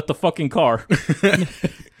scene there with the fucking car.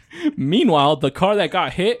 Meanwhile, the car that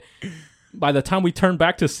got hit, by the time we turn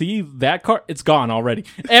back to see that car, it's gone already.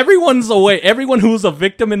 Everyone's away. Everyone who's a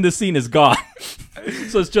victim in the scene is gone.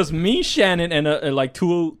 So it's just me, Shannon, and like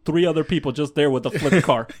 3 other people just there with a flipped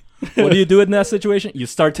car. What do you do in that situation? You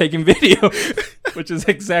start taking video, which is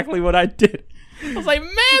exactly what I did. I was like,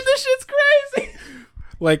 man, this shit's crazy.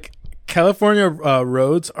 Like, California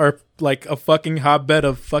roads are like a fucking hotbed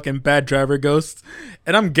of fucking bad driver ghosts,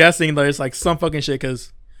 and I'm guessing there's like some fucking shit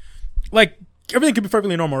because, like, everything could be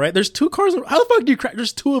perfectly normal, right? There's 2 cars. How the fuck do you crash?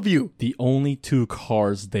 There's 2 of you. The only 2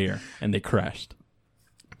 cars there, and they crashed.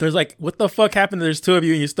 There's like, what the fuck happened? There's 2 of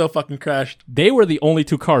you, and you still fucking crashed. They were the only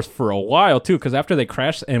 2 cars for a while too, because after they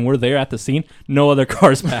crashed and we're there at the scene, no other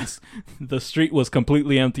cars passed. The street was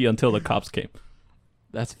completely empty until the cops came.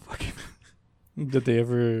 That's fucking. Did they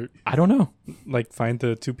ever I don't know. like find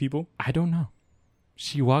the 2 people? I don't know.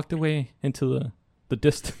 She walked away into the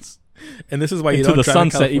distance, And this is why you into don't the drive in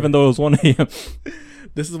sunset, California. even though it was 1 a.m.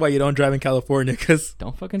 This is why you don't drive in California, because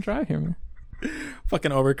Don't fucking drive here, man.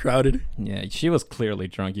 fucking overcrowded. Yeah, she was clearly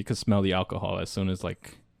drunk. You could smell the alcohol as soon as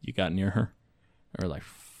like you got near her, or like,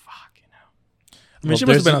 fuck, you know. I mean, Well, she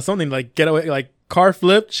must have been there's- on something like get away, like car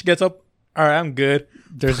flipped. She gets up. All right, I'm good.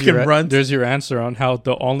 There's Fucking your runs. there's your answer on how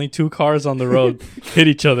the only 2 cars on the road hit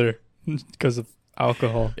each other because of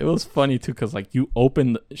alcohol. It was funny too, cause like you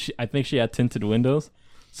opened. I think she had tinted windows,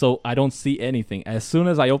 so I don't see anything. As soon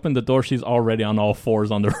as I open the door, she's already on all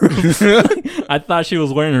 4s on the roof. I thought she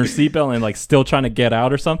was wearing her seatbelt and like still trying to get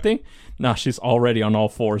out or something. No, she's already on all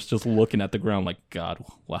 4s, just looking at the ground like, God,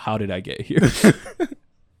 well, how did I get here?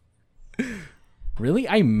 Really?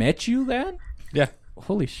 I met you then? Yeah.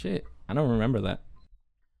 Holy shit. I don't remember that.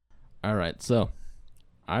 All right, so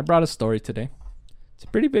I brought a story today. It's a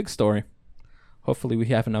pretty big story. Hopefully we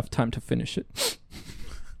have enough time to finish it.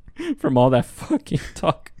 From all that fucking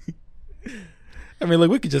talk. I mean,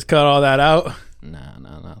 look, we could just cut all that out.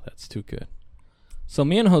 No. That's too good. So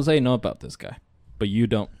me and Jose know about this guy, but you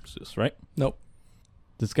don't, Zeus, right? Nope.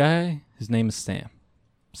 This guy, his name is Sam.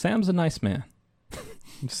 Sam's a nice man.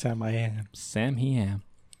 Sam, I am. Sam he am.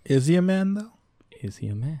 Is he a man though? Is he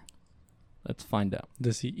a man? Let's find out.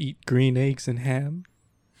 Does he eat green eggs and ham?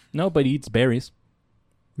 No, but he eats berries.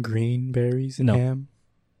 Green berries and No. ham?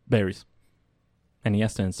 Berries. And he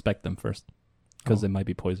has to inspect them first, because they might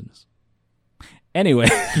be poisonous. Anyway.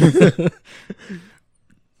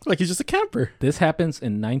 Like he's just a camper. This happens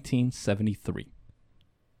in 1973.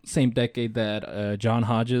 Same decade that John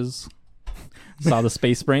Hodges saw the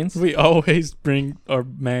Space Brains. We always bring our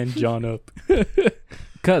man John up.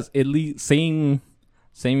 Because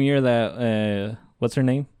same year that, what's her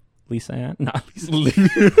name? Lisa Ann? Not Lisa.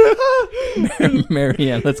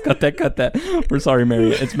 Marianne. Let's cut that. We're sorry,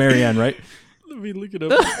 Marianne. It's Marianne, right? Let me look it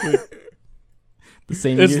up real quick. The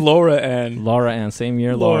same It's year. Laura Ann. Laura Ann. Same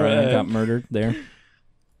year Laura Laura Ann Ann. got murdered there.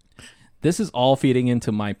 This is all feeding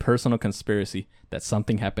into my personal conspiracy that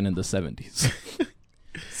something happened in the 70s.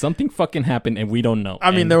 Something fucking happened and we don't know.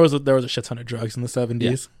 I mean, And there was a shit ton of drugs in the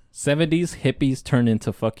 70s. 70s hippies turned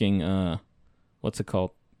into fucking what's it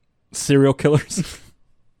called? Serial killers.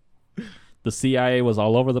 The CIA was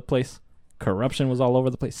all over the place. Corruption was all over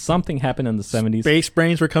the place. Something happened in the 70s. Space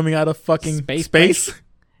brains were coming out of fucking Space space.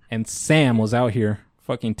 And Sam was out here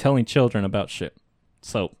fucking telling children about shit.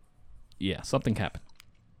 So, yeah, something happened.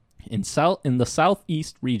 In the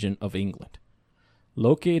southeast region of England,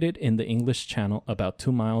 located in the English Channel about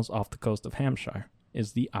 2 miles off the coast of Hampshire,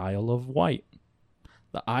 is the Isle of Wight.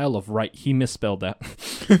 The Isle of Wight. He misspelled that.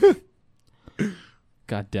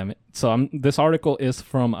 God damn it. So this article is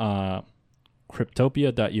from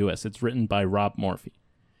Cryptopia.us. It's written by Rob Morphy.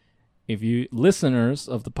 If you listeners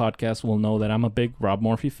of the podcast will know that I'm a big Rob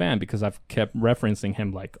Morphy fan because I've kept referencing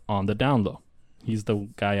him like on the down low. He's the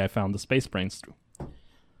guy I found the Space Brains through.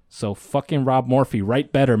 So fucking Rob Morphy,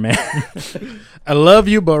 write better, man. I love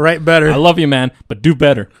you, but write better. I love you, man, but do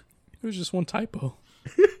better. It was just one typo.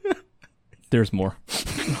 There's more.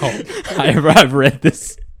 I've read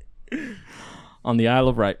this. On the Isle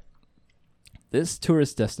of Wight. This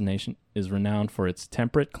tourist destination is renowned for its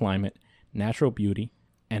temperate climate, natural beauty,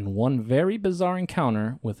 and one very bizarre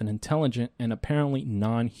encounter with an intelligent and apparently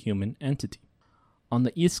non-human entity. On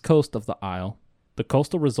the east coast of the isle, the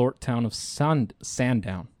coastal resort town of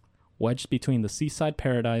Sandown, wedged between the seaside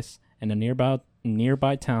paradise and the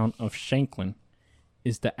nearby town of Shanklin,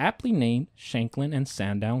 is the aptly named Shanklin and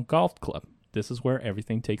Sandown Golf Club. This is where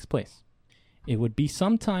everything takes place. It would be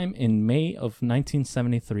sometime in May of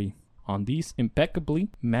 1973, on these impeccably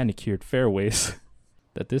manicured fairways,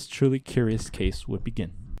 that this truly curious case would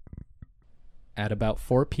begin. At about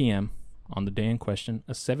 4 p.m. on the day in question,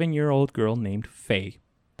 a 7-year-old girl named Faye,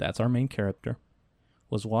 that's our main character,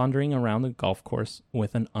 was wandering around the golf course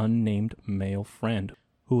with an unnamed male friend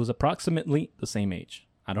who was approximately the same age.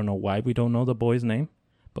 I don't know why we don't know the boy's name,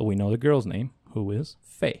 but we know the girl's name, who is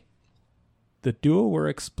Faye. The duo were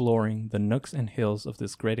exploring the nooks and hills of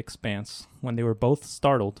this great expanse when they were both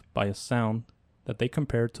startled by a sound that they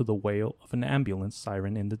compared to the wail of an ambulance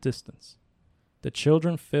siren in the distance. The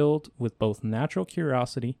children, filled with both natural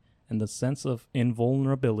curiosity and the sense of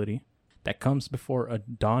invulnerability that comes before a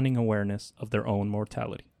dawning awareness of their own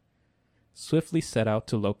mortality, swiftly set out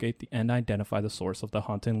to locate and identify the source of the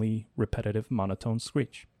hauntingly repetitive monotone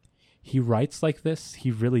screech. He writes like this. He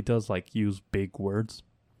really does like use big words.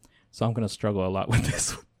 So I'm going to struggle a lot with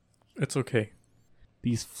this one. It's okay.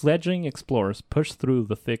 These fledgling explorers pushed through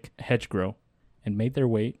the thick hedgerow and made their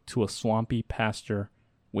way to a swampy pasture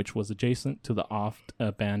which was adjacent to the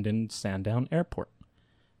oft-abandoned Sandown Airport.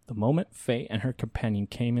 The moment Faye and her companion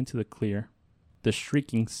came into the clear, the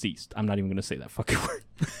shrieking ceased. I'm not even going to say that fucking word.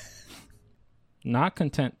 Not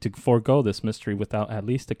content to forego this mystery without at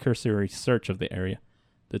least a cursory search of the area,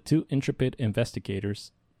 the two intrepid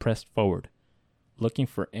investigators pressed forward, looking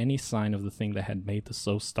for any sign of the thing that had made the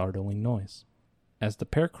so startling noise. As the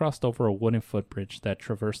pair crossed over a wooden footbridge that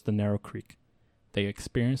traversed the narrow creek, they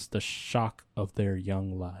experienced the shock of their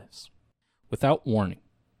young lives. Without warning,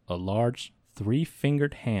 a large,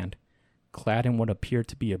 3-fingered hand, clad in what appeared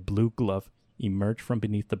to be a blue glove, emerged from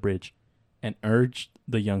beneath the bridge and urged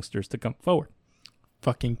the youngsters to come forward.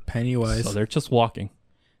 Fucking Pennywise. So they're just walking.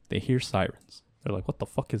 They hear sirens. They're like, what the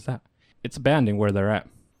fuck is that? It's abandoned where they're at.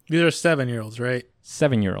 These are 7-year-olds, right?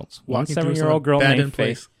 7-year-olds. One Walking through 7-year-old some girl named abandoned Faye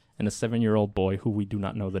place. and a 7-year-old boy who we do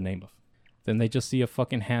not know the name of. Then they just see a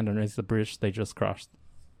fucking hand underneath the bridge they just crossed.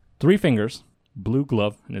 3 fingers, blue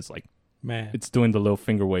glove, and it's like, Man. it's doing the little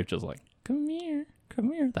finger wave just like, come here,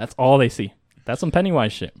 come here. That's all they see. That's some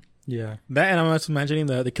Pennywise shit. Yeah. That, and I'm just imagining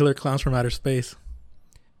the killer clowns from outer space.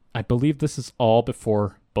 I believe this is all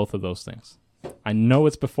before both of those things. I know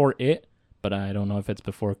it's before it, but I don't know if it's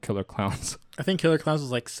before Killer Clowns. I think Killer Clowns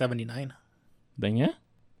was like 79. Then yeah,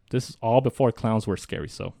 this is all before clowns were scary,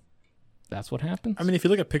 so that's what happens. I mean, if you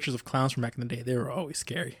look at pictures of clowns from back in the day, they were always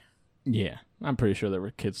scary. Yeah, I'm pretty sure there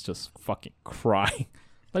were kids just fucking crying.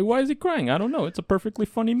 Like, why is he crying? I don't know. It's a perfectly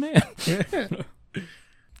funny man.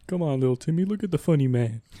 Come on, little Timmy. Look at the funny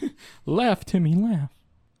man. Laugh, Timmy, laugh.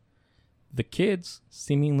 The kids,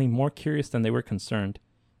 seemingly more curious than they were concerned,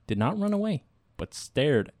 did not run away, but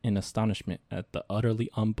stared in astonishment at the utterly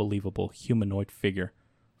unbelievable humanoid figure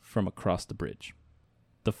from across the bridge.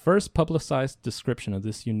 The first publicized description of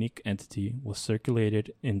this unique entity was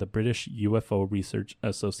circulated in the British UFO Research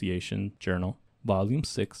Association Journal, Volume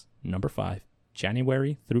 6, Number 5,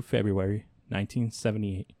 January through February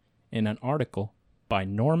 1978, in an article by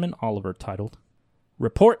Norman Oliver titled,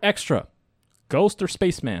 Report Extra, Ghost or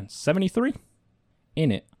Spaceman 73?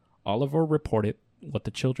 In it, Oliver reported what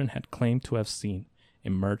the children had claimed to have seen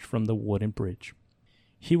emerge from the wooden bridge.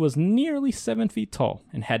 He was nearly 7 feet tall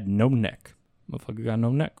and had no neck. Motherfucker got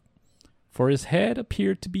no neck. For his head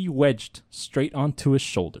appeared to be wedged straight onto his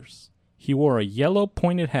shoulders. He wore a yellow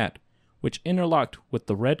pointed hat, which interlocked with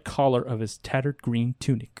the red collar of his tattered green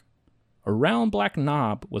tunic. A round black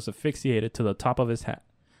knob was asphyxiated to the top of his hat.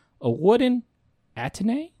 A wooden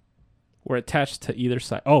antennae were attached to either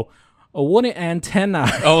side. Oh, a wooden antenna.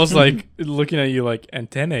 I was like looking at you like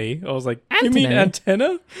antennae. I was like, you mean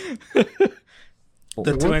antenna?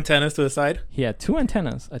 The 2 antennas to the side. He had 2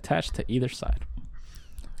 antennas attached to either side.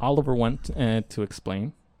 Oliver went to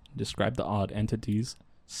explain, describe the odd entity's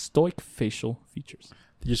stoic facial features.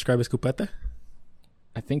 Did you describe his cupete?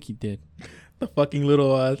 I think he did. The fucking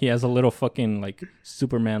little... He has a little fucking like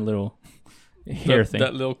Superman little hair thing.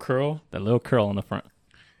 That little curl. That little curl on the front.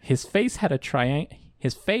 His face had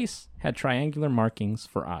triangular markings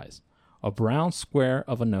for eyes, a brown square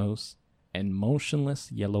of a nose, and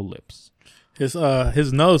motionless yellow lips. His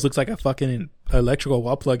nose looks like a fucking electrical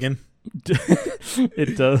wall plug-in.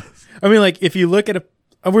 It does. I mean, like, if you look at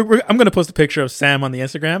I'm going to post a picture of Sam on the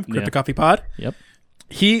Instagram, Crypto Coffee Pod. Yep.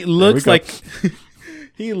 He looks like...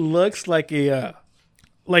 he looks like a...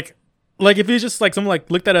 like if he's just like someone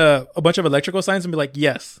like looked at a bunch of electrical signs and be like,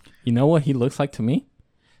 yes. You know what he looks like to me?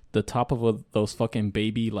 The top of those fucking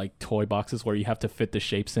baby like toy boxes where you have to fit the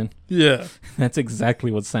shapes in. Yeah. That's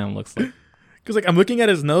exactly what Sam looks like. Because like I'm looking at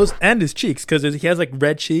his nose and his cheeks because he has like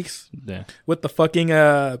red cheeks Yeah. with the fucking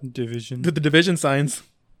Division. with the division signs.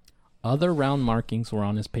 Other round markings were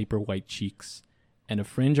on his paper white cheeks, and a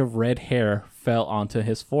fringe of red hair fell onto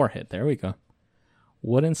his forehead. There we go.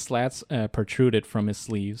 Wooden slats protruded from his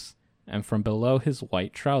sleeves and from below his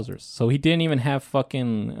white trousers. So he didn't even have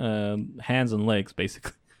fucking hands and legs,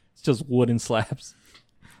 basically. It's just wooden slabs.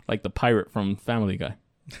 Like the pirate from Family Guy.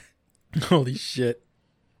 Holy shit.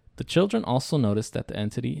 The children also noticed that the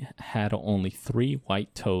entity had only 3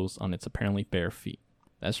 white toes on its apparently bare feet.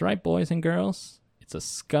 That's right, boys and girls. It's a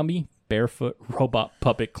scummy, barefoot robot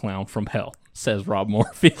puppet clown from hell, says Rob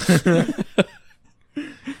Morphy.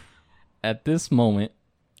 At this moment,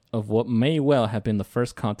 of what may well have been the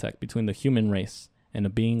first contact between the human race and a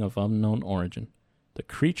being of unknown origin. The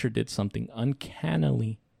creature did something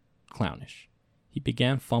uncannily clownish. He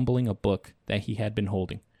began fumbling a book that he had been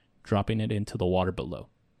holding, dropping it into the water below.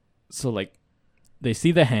 So, like, they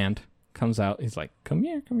see the hand, comes out, he's like, come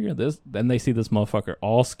here. Then they see this motherfucker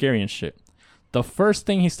all scary and shit. The first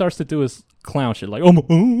thing he starts to do is clown shit, like,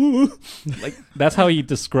 oh, like, that's how he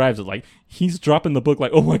describes it. Like, he's dropping the book,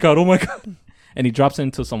 like, oh my god. And he drops it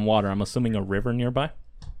into some water. I'm assuming a river nearby.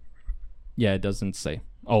 Yeah, it doesn't say.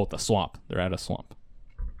 Oh, the swamp. They're at a swamp.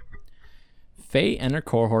 Faye and her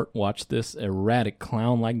cohort watched this erratic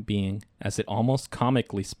clown-like being as it almost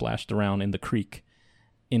comically splashed around in the creek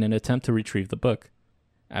in an attempt to retrieve the book.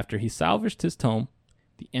 After he salvaged his tome,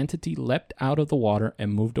 the entity leapt out of the water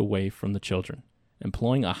and moved away from the children,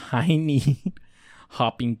 employing a high-kneed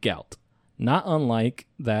hopping gallop, not unlike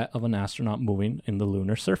that of an astronaut moving in the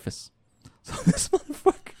lunar surface. So this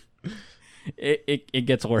motherfucker, it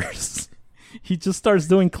gets worse. He just starts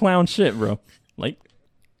doing clown shit, bro. Like,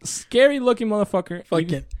 scary looking motherfucker.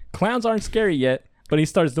 Fucking clowns aren't scary yet, but he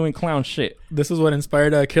starts doing clown shit. This is what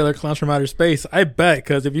inspired Killer Clowns from Outer Space. I bet,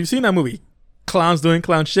 because if you've seen that movie, clowns doing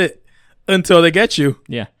clown shit until they get you.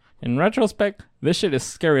 Yeah. In retrospect, this shit is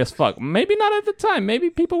scary as fuck. Maybe not at the time. Maybe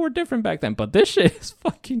people were different back then, but this shit is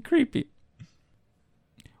fucking creepy.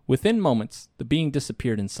 Within moments, the being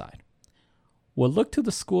disappeared inside. What looked to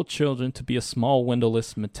the school children to be a small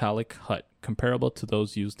windowless metallic hut comparable to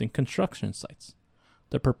those used in construction sites.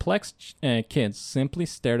 The perplexed kids simply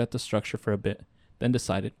stared at the structure for a bit, then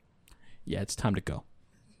decided, yeah, it's time to go.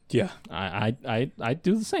 Yeah. I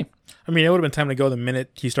do the same. I mean, it would have been time to go the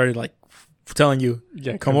minute he started, like, telling you,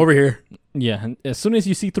 Yeah. come over here. Yeah, and as soon as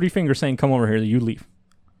you see three fingers saying, come over here, you leave.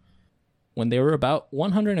 When they were about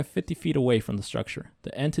 150 feet away from the structure,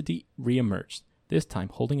 the entity reemerged, this time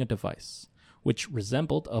holding a device, which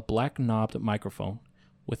resembled a black knobbed microphone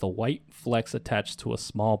with a white flex attached to a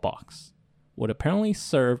small box. What apparently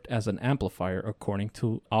served as an amplifier, according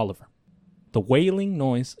to Oliver. The wailing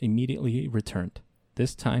noise immediately returned,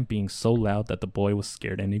 this time being so loud that the boy was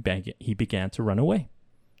scared and he began to run away.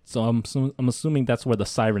 So I'm assuming that's where the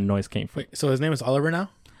siren noise came from. Wait, so his name is Oliver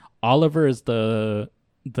now? Oliver is the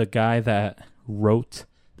guy that wrote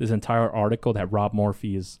this entire article that Rob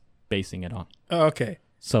Morphy is basing it on. Oh, okay.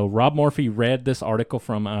 So Rob Morphy read this article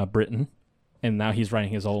from Britain, and now he's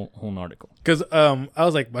writing his own article. Because I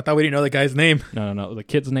was like, I thought we didn't know the guy's name. No. The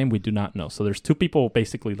kid's name we do not know. So there's two people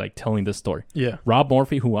basically like telling this story. Yeah. Rob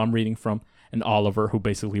Morphy, who I'm reading from, and Oliver, who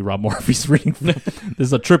basically Rob Morphy's reading from. This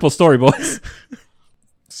is a triple story, boys.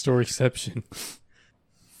 Storyception.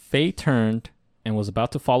 Faye turned and was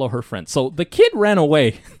about to follow her friend. So the kid ran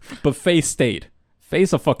away, but Faye stayed.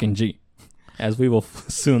 Faye's a fucking G, as we will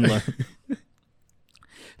soon learn.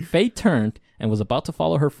 Faye turned and was about to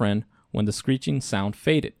follow her friend when the screeching sound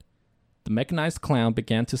faded. The mechanized clown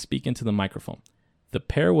began to speak into the microphone. The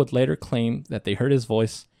pair would later claim that they heard his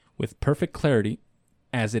voice with perfect clarity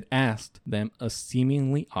as it asked them a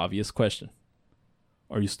seemingly obvious question.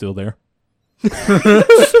 Are you still there?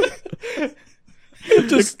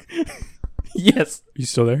 Just yes. You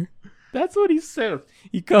still there? That's what he says.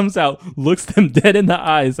 He comes out, looks them dead in the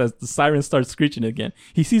eyes as the siren starts screeching again.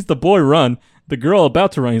 He sees the boy run, the girl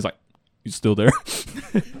about to run. He's like, you still there?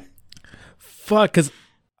 Fuck, because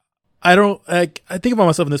I don't, I think about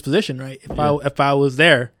myself in this position, right? If I was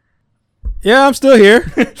there, yeah, I'm still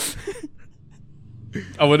here.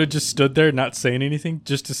 I would have just stood there not saying anything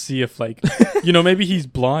just to see if, like, maybe he's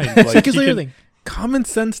blind. Like, Because the other thing, common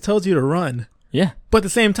sense tells you to run. Yeah. But at the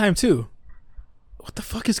same time, too, what the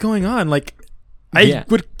fuck is going on? Like, I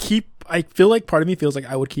feel like part of me feels like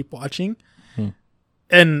I would keep watching.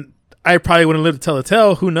 And I probably wouldn't live to tell the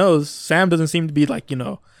tale. Who knows? Sam doesn't seem to be like,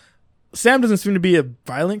 Sam doesn't seem to be a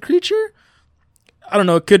violent creature. I don't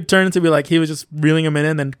know. It could turn into be like he was just reeling him in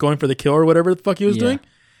and then going for the kill or whatever the fuck he was doing.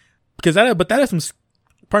 Because that is some,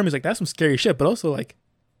 part of me is like, that's some scary shit. But also like,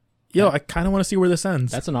 I kind of want to see where this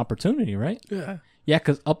ends. That's an opportunity, right? Yeah. Yeah,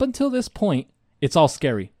 because up until this point, it's all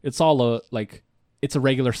scary. It's all it's a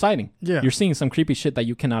regular sighting. Yeah. You're seeing some creepy shit that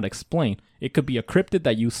you cannot explain. It could be a cryptid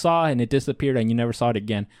that you saw and it disappeared and you never saw it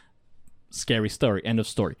again. Scary story. End of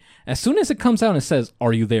story. As soon as it comes out and says,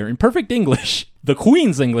 are you there? In perfect English. The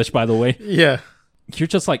Queen's English, by the way. Yeah. You're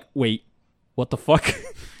just like, wait, what the fuck?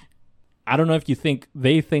 I don't know if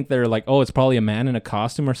they think they're like, oh, it's probably a man in a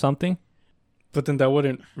costume or something. But then that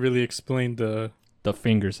wouldn't really explain the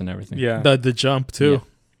fingers and everything. Yeah. The jump too. Yeah.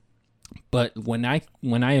 But when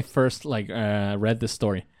I first read this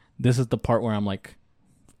story, this is the part where I'm like,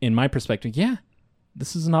 in my perspective, yeah,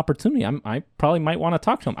 this is an opportunity. I probably might want to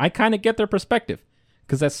talk to them. I kind of get their perspective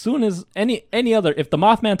Because as soon as any other, if the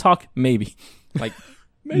Mothman talk, maybe. Like,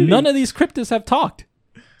 none of these cryptids have talked.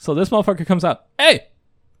 So this motherfucker comes out, hey,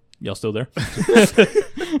 y'all still there?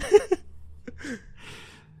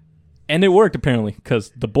 And it worked, apparently, because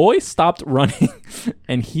the boy stopped running,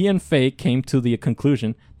 and he and Faye came to the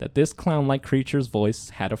conclusion that this clown-like creature's voice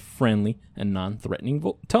had a friendly and non-threatening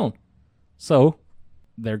tone. So,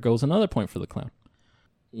 there goes another point for the clown.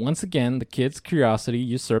 Once again, the kids' curiosity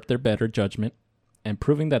usurped their better judgment, and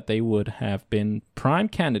proving that they would have been prime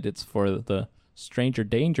candidates for the stranger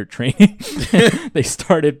danger training, they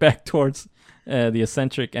started back towards the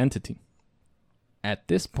eccentric entity. At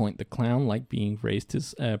this point, the clown-like being raised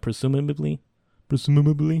his presumably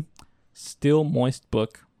still moist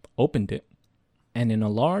book, opened it, and in a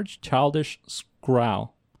large childish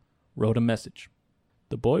scrawl wrote a message.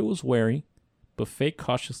 The boy was wary, but Faye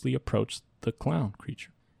cautiously approached the clown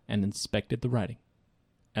creature and inspected the writing.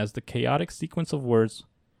 As the chaotic sequence of words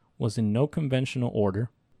was in no conventional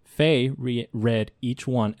order, Faye read each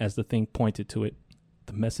one as the thing pointed to it.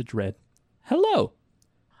 The message read, "Hello,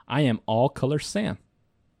 I am All Color Sam."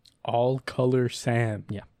 All Color Sam.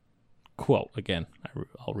 Yeah. Quote again.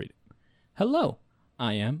 I'll read it. "Hello,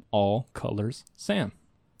 I am All Colors Sam."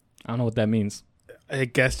 I don't know what that means. I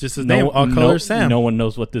guess just his name, All Colors Sam. No one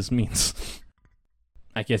knows what this means.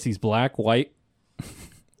 I guess he's black, white,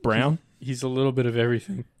 brown. He's a little bit of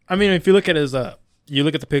everything. I mean, if you look at his, you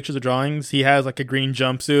look at the pictures of drawings, he has like a green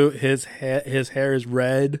jumpsuit. His hair is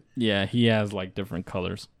red. Yeah, he has like different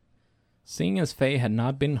colors. Seeing as Faye had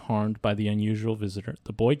not been harmed by the unusual visitor,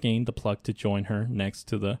 the boy gained the pluck to join her next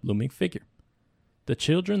to the looming figure. The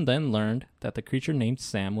children then learned that the creature named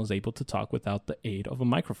Sam was able to talk without the aid of a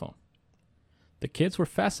microphone. The kids were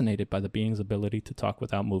fascinated by the being's ability to talk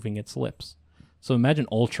without moving its lips. So imagine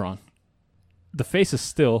Ultron. The face is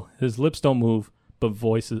still, his lips don't move, but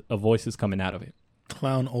a voice is coming out of it.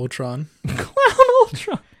 Clown Ultron. Clown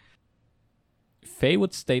Ultron! Faye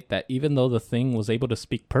would state that even though the thing was able to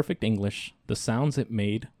speak perfect English, the sounds it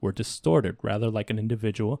made were distorted, rather like an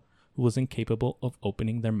individual who was incapable of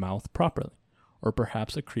opening their mouth properly, or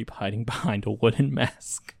perhaps a creep hiding behind a wooden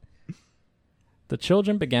mask. The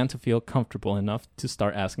children began to feel comfortable enough to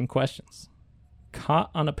start asking questions. Caught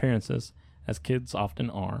on appearances, as kids often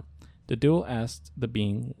are, the duo asked the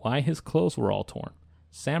being why his clothes were all torn.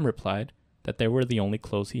 Sam replied that they were the only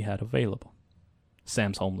clothes he had available.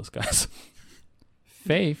 Sam's homeless, guys.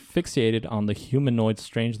 Faye, fixated on the humanoid's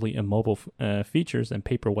strangely immobile features and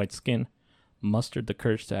paper white skin, mustered the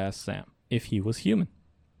courage to ask Sam if he was human.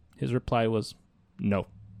 His reply was, no.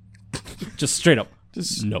 Just straight up.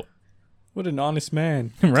 Just no. What an honest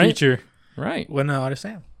man. Right? Teacher. Right. What an artist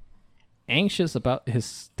Sam. Anxious about his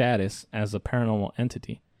status as a paranormal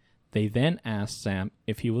entity, they then asked Sam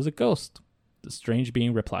if he was a ghost. The strange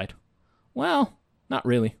being replied, well, not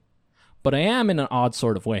really, but I am in an odd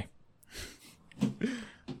sort of way.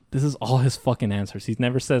 This is all his fucking answers. He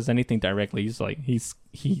never says anything directly. He's like,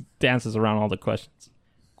 he dances around all the questions.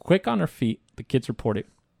 Quick on her feet, the kids reported,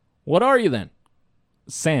 what are you then?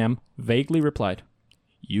 Sam vaguely replied,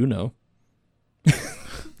 you know.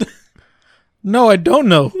 No, I don't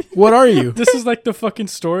know. What are you? This is like the fucking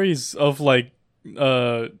stories of like,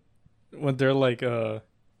 when they're like,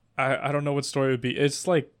 I don't know what story it would be. It's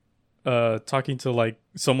like, talking to like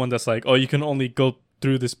someone that's like, oh, you can only go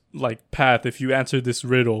through this like path if you answer this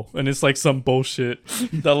riddle, and it's like some bullshit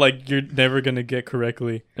that like you're never gonna get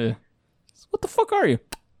correctly. What the fuck are you?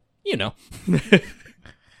 You know.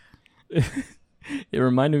 It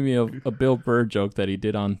reminded me of a Bill Burr joke that he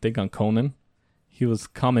did on Conan. He was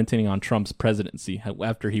commenting on Trump's presidency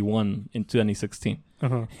after he won in 2016.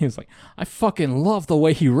 He was like, I fucking love the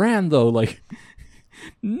way he ran though. Like,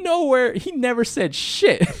 nowhere, he never said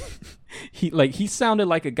shit. He sounded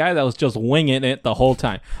like a guy that was just winging it the whole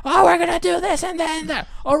time. Oh, we're gonna do this and that and that.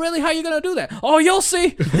 Oh, really? How you gonna do that? Oh, you'll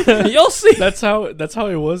see. You'll see. That's how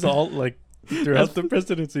it was all like throughout the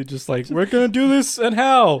presidency. Just like, we're gonna do this and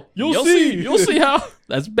how you'll see. You'll see how.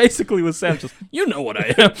 That's basically what Sam just. You know what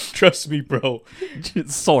I am. Trust me, bro.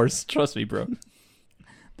 Source. Trust me, bro.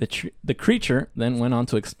 The creature then went on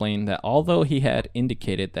to explain that although he had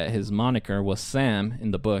indicated that his moniker was Sam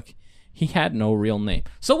in the book, he had no real name.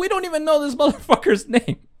 So we don't even know this motherfucker's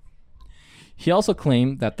name. He also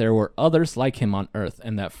claimed that there were others like him on Earth,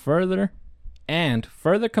 and that further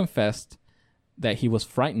confessed that he was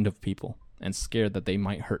frightened of people and scared that they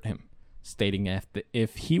might hurt him, stating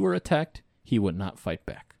if he were attacked, he would not fight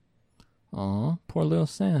back. Aw, poor little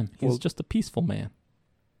Sam. He's just a peaceful man.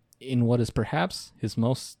 In what is perhaps his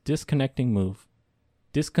most disconcerting move,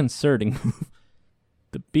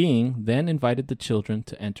 the being then invited the children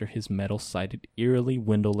to enter his metal-sided, eerily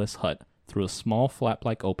windowless hut through a small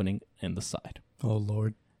flap-like opening in the side. Oh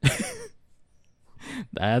Lord.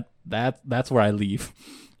 That's where I leave.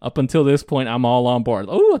 Up until this point, I'm all on board.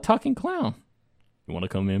 Oh, a talking clown. You want to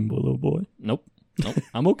come in, little boy? Nope.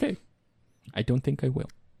 I'm okay. I don't think I will.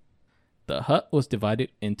 The hut was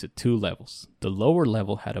divided into 2 levels. The lower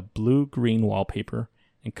level had a blue-green wallpaper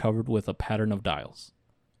and covered with a pattern of dials.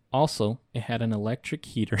 Also, it had an electric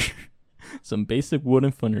heater, some basic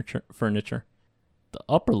wooden furniture. The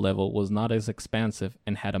upper level was not as expansive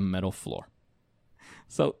and had a metal floor.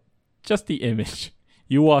 So, just the image.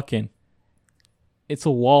 You walk in. It's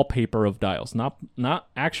a wallpaper of dials, not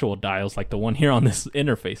actual dials like the one here on this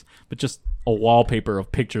interface, but just a wallpaper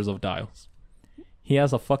of pictures of dials. He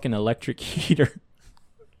has a fucking electric heater.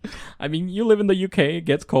 I mean, you live in the UK, it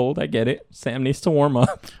gets cold, I get it. Sam needs to warm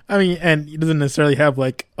up. I mean, and he doesn't necessarily have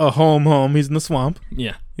like a home. He's in the swamp.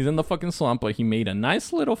 Yeah, he's in the fucking swamp, but he made a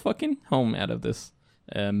nice little fucking home out of this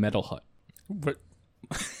metal hut. But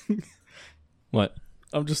What?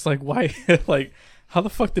 I'm just like, why? Like, how the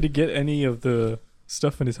fuck did he get any of the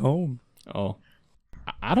stuff in his home? Oh,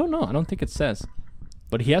 I don't know. I don't think it says.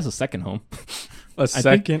 But he has a second home. A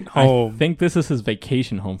second home. I think this is his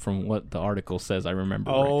vacation home from what the article says. I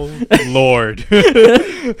remember. Oh, Lord.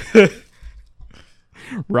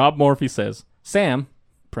 Rob Morphy says, Sam,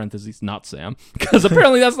 parentheses, not Sam, because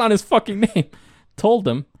apparently that's not his fucking name, told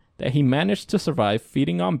him that he managed to survive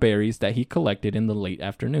feeding on berries that he collected in the late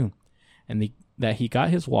afternoon, and that he got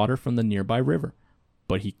his water from the nearby river,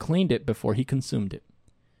 but he cleaned it before he consumed it.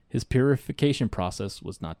 His purification process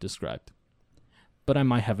was not described. But I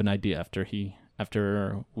might have an idea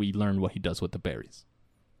after we learn what he does with the berries.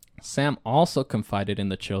 Sam also confided in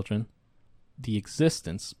the children the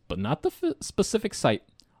existence, but not the specific site,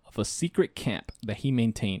 of a secret camp that he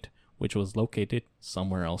maintained, which was located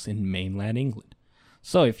somewhere else in mainland England.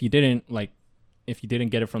 So if you didn't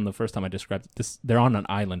get it from the first time I described it, they're on an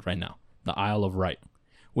island right now, the Isle of Wight,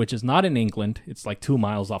 which is not in England. It's like 2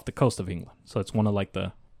 miles off the coast of England. So it's one of like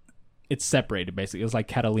it's separated basically. It's like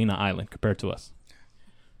Catalina Island compared to us.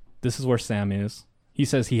 This is where Sam is. He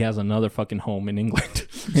says he has another fucking home in England,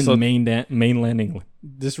 in So- mainland England.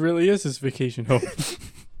 This really is his vacation home.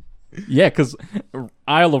 Yeah, because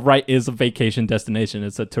Isle of Wight is a vacation destination.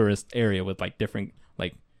 It's a tourist area with like different,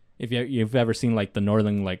 like if you've ever seen like the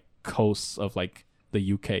northern like coasts of like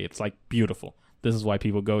the UK, it's like beautiful. This is why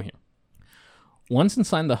people go here. Once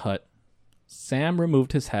inside the hut, Sam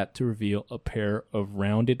removed his hat to reveal a pair of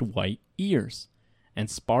rounded white ears and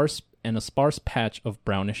a sparse patch of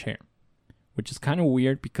brownish hair, which is kind of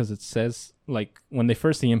weird because it says like when they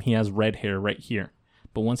first see him, he has red hair right here,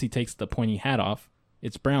 but once he takes the pointy hat off,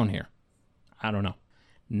 it's brown hair. I don't know.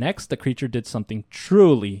 Next, the creature did something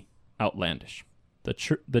truly outlandish.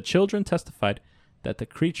 The children testified that the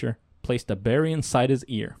creature placed a berry inside his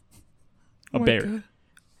ear. A berry. God.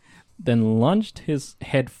 Then lunged his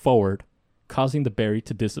head forward, causing the berry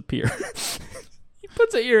to disappear. He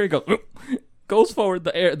puts an ear and goes forward.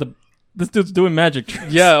 This dude's doing magic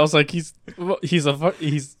tricks. Yeah, I was like, he's a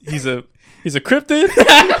cryptid,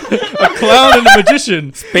 a clown, and a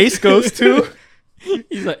magician. Space Ghost too.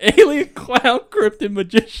 He's an alien clown cryptid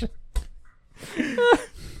magician.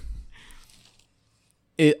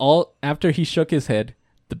 After he shook his head,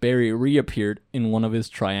 the berry reappeared in one of his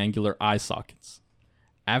triangular eye sockets.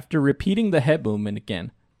 After repeating the head movement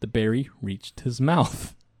again, the berry reached his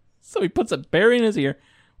mouth. So he puts a berry in his ear,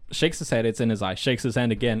 shakes his head, it's in his eye, shakes his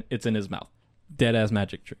hand again, it's in his mouth. Dead-ass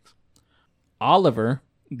magic tricks. Oliver,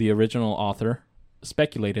 the original author,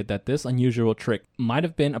 speculated that this unusual trick might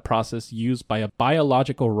have been a process used by a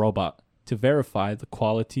biological robot to verify the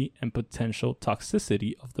quality and potential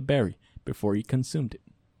toxicity of the berry before he consumed it.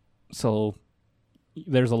 So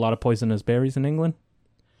there's a lot of poisonous berries in England.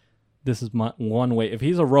 This is one way. If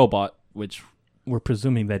he's a robot, which we're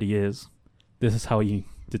presuming that he is, this is how he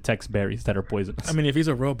detects berries that are poisonous. I mean, if he's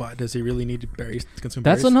a robot, does he really need berries to consume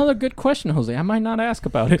That's berries? another good question, Jose. I might not ask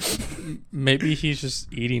about it. Maybe he's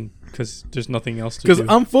just eating because there's nothing else to Because do.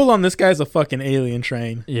 I'm full on this guy's a fucking alien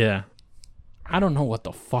train. Yeah. I don't know what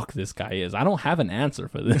the fuck this guy is. I don't have an answer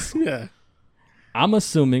for this. Yeah. I'm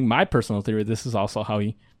assuming, my personal theory, this is also how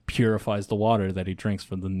he purifies the water that he drinks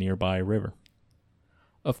from the nearby river.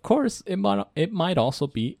 Of course, it might also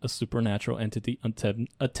be a supernatural entity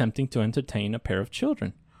attempting to entertain a pair of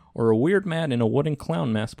children, or a weird man in a wooden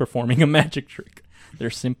clown mask performing a magic trick.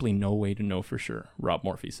 There's simply no way to know for sure, Rob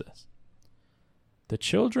Morphy says. The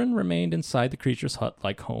children remained inside the creature's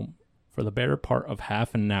hut-like home for the better part of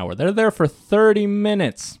half an hour. They're there for 30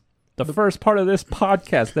 minutes. The first part of this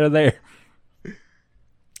podcast, they're there.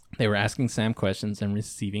 They were asking Sam questions and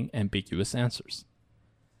receiving ambiguous answers.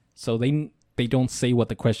 So they they don't say what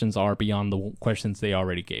the questions are beyond the questions they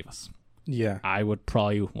already gave us. Yeah. I would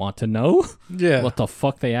probably want to know Yeah. what the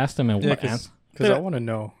fuck they asked him and Yeah, what answer. because I want to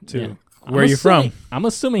know too. Yeah. Where are you from? I'm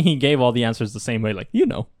assuming he gave all the answers the same way, like,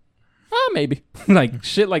 maybe. Like,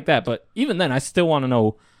 shit like that. But even then, I still want to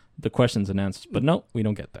know the questions and answers. But no, we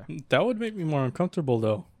don't get there. That would make me more uncomfortable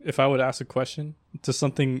though. If I would ask a question to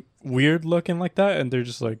something weird looking like that, and they're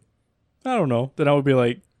just like, I don't know, then I would be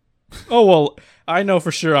like, oh well, I know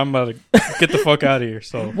for sure I'm about to get the fuck out of here.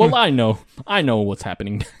 So Well, I know what's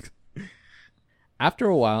happening next. After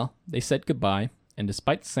a while, they said goodbye, and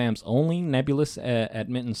despite Sam's only nebulous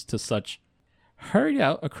admittance to such, hurried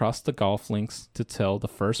out across the golf links to tell the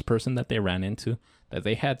first person that they ran into that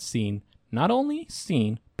they had not only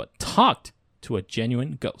seen, but talked to a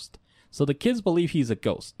genuine ghost. So the kids believe he's a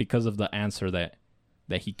ghost because of the answer that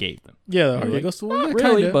he gave them. Yeah, Right. it goes to Not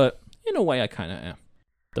really, but in a way I kind of am.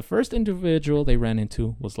 The first individual they ran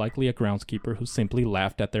into was likely a groundskeeper who simply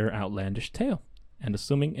laughed at their outlandish tale, and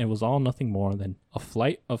assuming it was all nothing more than a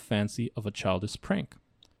flight of fancy of a childish prank.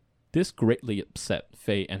 This greatly upset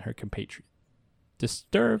Faye and her compatriot.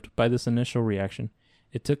 Disturbed by this initial reaction,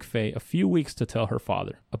 it took Faye a few weeks to tell her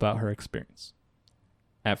father about her experience.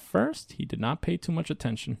 At first, he did not pay too much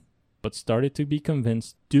attention, but started to be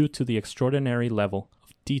convinced due to the extraordinary level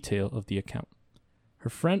of detail of the account. Her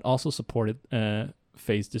friend also supported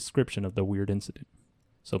Faye's description of the weird incident.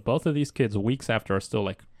 So both of these kids, weeks after, are still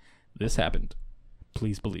like, this happened.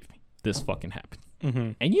 Please believe me. This fucking happened.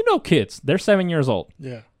 mm-hmm. And you know kids, they're 7 years old.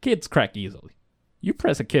 Yeah. Kids crack easily. You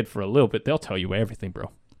press a kid for a little bit, they'll tell you everything,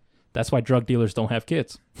 bro. That's why drug dealers don't have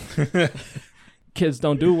kids. Kids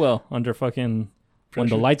don't do well under fucking... When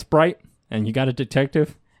the light's bright and you got a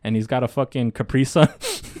detective and he's got a fucking Capri Sun,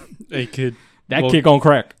 Hey kid, that kid gonna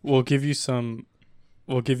crack. we'll give you a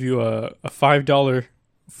 $5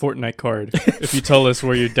 Fortnite card if you tell us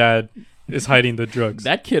where your dad is hiding the drugs.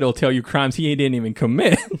 That kid will tell you crimes he didn't even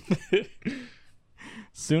commit.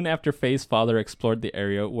 Soon after Faye's father explored the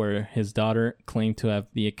area where his daughter claimed to have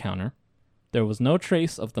the encounter, there was no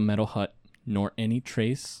trace of the metal hut, nor any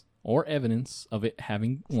trace or evidence of it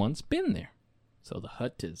having once been there. So the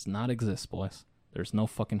hut does not exist, boys. There's no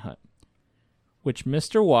fucking hut. Which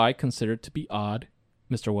Mr. Y considered to be odd.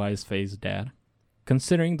 Mr. Y is Faye's dad.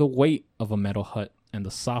 Considering the weight of a metal hut and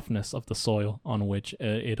the softness of the soil on which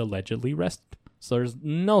it allegedly rested. So there's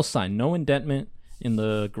no sign, no indentation in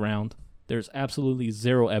the ground. There's absolutely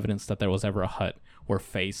zero evidence that there was ever a hut where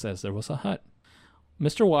Faye says there was a hut.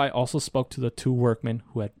 Mr. Y also spoke to the two workmen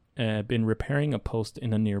who had been repairing a post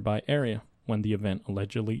in a nearby area when the event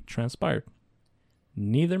allegedly transpired.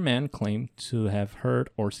 Neither man claimed to have heard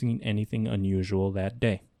or seen anything unusual that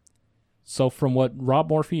day. So from what Rob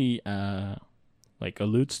Morphy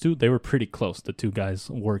alludes to, they were pretty close, the two guys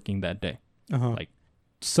working that day. Uh-huh. Like,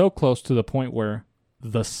 so close to the point where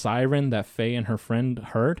the siren that Faye and her friend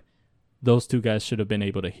heard, those two guys should have been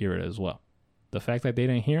able to hear it as well. The fact that they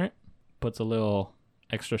didn't hear it puts a little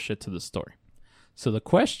extra shit to the story. So the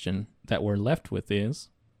question that we're left with is,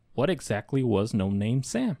 what exactly was No Name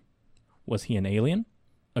Sam? Was he an alien?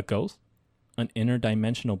 A ghost? An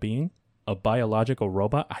interdimensional being? A biological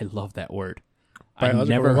robot? I love that word. I've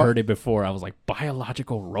never robot? heard it before. I was like,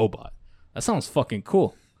 biological robot. That sounds fucking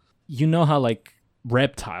cool. You know how like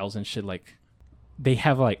reptiles and shit, like they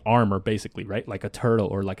have like armor basically, right? Like a turtle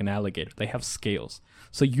or like an alligator. They have scales.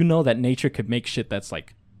 So you know that nature could make shit that's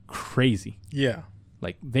like crazy. Yeah.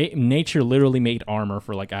 Like nature literally made armor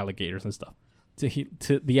for like alligators and stuff.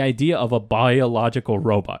 To the idea of a biological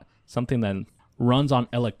robot, something that runs on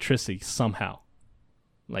electricity somehow.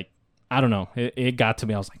 Like, I don't know. It got to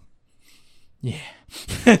me. I was like,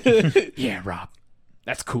 yeah. Yeah, Rob.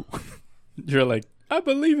 That's cool. You're like, I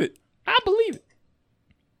believe it. I believe it.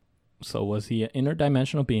 So was he an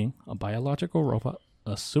interdimensional being, a biological robot,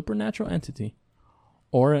 a supernatural entity,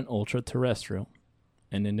 or an ultra-terrestrial?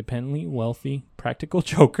 An independently wealthy, practical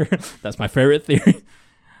joker. That's my favorite theory.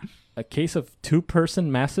 A case of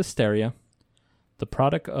two-person mass hysteria, the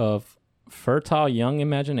product of fertile young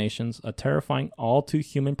imaginations, a terrifying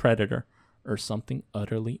all-too-human predator, or something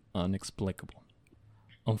utterly inexplicable.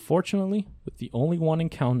 Unfortunately, with only one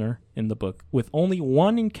encounter in the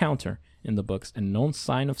books and no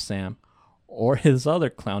sign of Sam or his other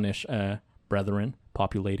clownish brethren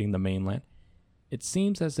populating the mainland, it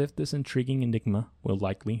seems as if this intriguing enigma will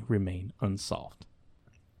likely remain unsolved.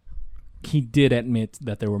 He did admit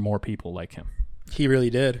that there were more people like him. He really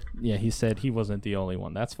did. Yeah, he said he wasn't the only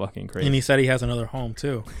one. That's fucking crazy. And he said he has another home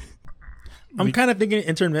too. I'm kind of thinking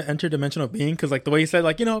interdimensional being because like the way he said,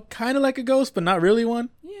 like, you know, kind of like a ghost, but not really one.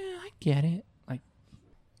 Yeah, I get it. Like,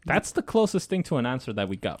 that's the closest thing to an answer that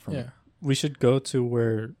we got from him. Yeah. We should go to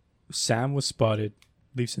where Sam was spotted.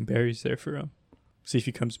 Leave some berries there for him. See if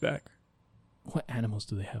he comes back. What animals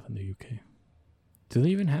do they have in the UK? Do they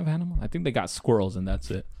even have animals? I think they got squirrels and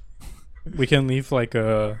that's it. We can leave like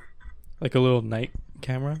a little night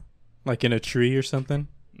camera, like in a tree or something.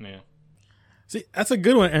 Yeah. See, that's a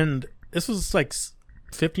good one. And this was like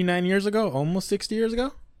 59 years ago, almost 60 years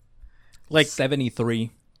ago. Like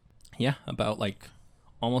 73. Yeah, about like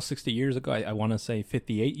almost 60 years ago. I want to say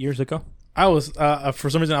 58 years ago. I was, for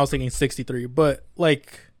some reason, I was thinking 63. But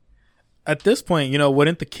like, at this point,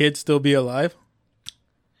 wouldn't the kids still be alive?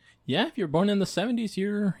 Yeah, if you're born in the 70s,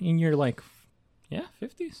 you're in your like,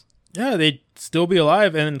 50s. Yeah, they'd still be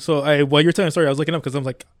alive. And so while you're telling the story, I was looking up because I was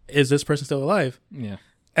like, is this person still alive? Yeah.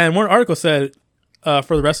 And one article said,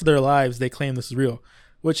 for the rest of their lives, they claim this is real,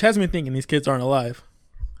 which has me thinking these kids aren't alive.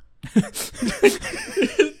 I'm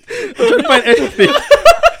trying to find anything.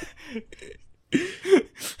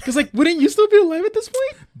 Because, like, wouldn't you still be alive at this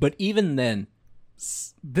point? But even then,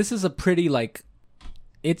 this is a pretty, like,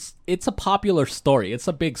 it's a popular story. It's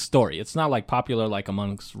a big story. It's not, like, popular, like,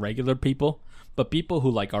 amongst regular people. But people who,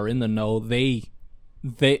 like, are in the know, a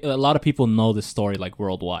lot of people know this story, like,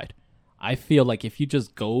 worldwide. I feel like if you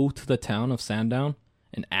just go to the town of Sandown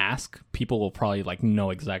and ask, people will probably, like, know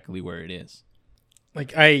exactly where it is.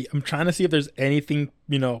 Like, I'm trying to see if there's anything,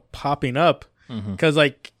 popping up. Because,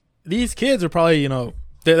 like, these kids are probably,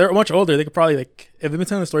 they're much older. They could probably, like, if they've been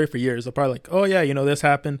telling the story for years, they're probably like, oh, yeah, this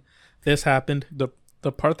happened. This happened.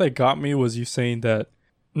 The part that got me was you saying that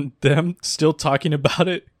them still talking about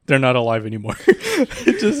it, they're not alive anymore.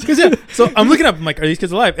 So I'm looking up, I'm like, are these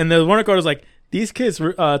kids alive? And the one record is like, these kids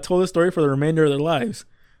told the story for the remainder of their lives.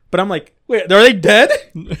 But I'm like, wait, are they dead?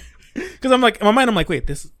 Because I'm like, in my mind, I'm like, wait,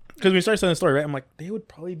 this... Because when we started telling the story, right, I'm like, they would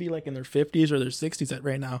probably be like in their 50s or their 60s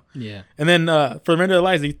right now. Yeah. And then for the remainder of their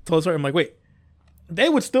lives, they told the story. I'm like, wait, they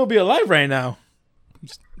would still be alive right now.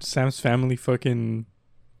 Sam's family fucking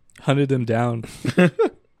hunted them down.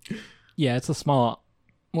 Yeah, it's a small,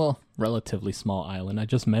 relatively small island. I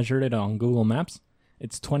just measured it on Google Maps.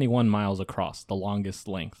 It's 21 miles across, the longest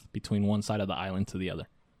length between one side of the island to the other.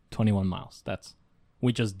 21 miles.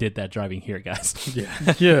 We just did that driving here, guys.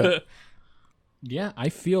 Yeah. Yeah, I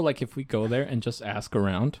feel like if we go there and just ask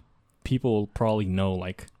around, people will probably know,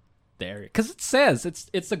 like, the area. Because it says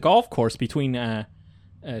it's a golf course between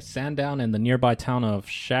Sandown and the nearby town of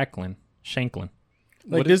Shanklin.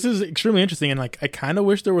 Like, this is extremely interesting, and, like, I kind of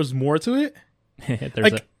wish there was more to it.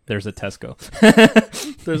 There's a Tesco.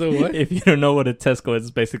 There's a what? If you don't know what a Tesco is,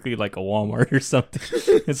 it's basically like a Walmart or something.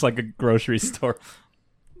 It's like a grocery store.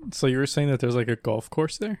 So you were saying that there's like a golf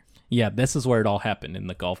course there? Yeah, this is where it all happened, in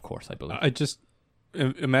the golf course, I believe. I just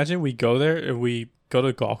imagine we go there and we go to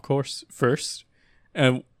the golf course first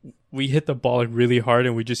and we hit the ball like really hard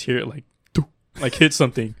and we just hear it like hit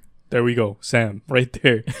something. There we go. Sam, right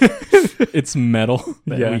there. It's metal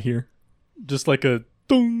that we hear. Just like a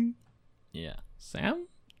dong. Yeah.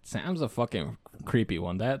 Sam's a fucking creepy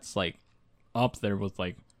one. That's like up there with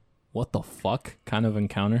like, what the fuck kind of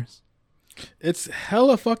encounters. It's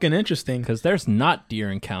hella fucking interesting. Because there's not deer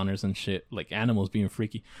encounters and shit, like animals being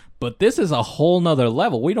freaky. But this is a whole nother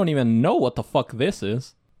level. We don't even know what the fuck this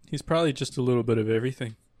is. He's probably just a little bit of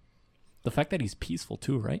everything. The fact that he's peaceful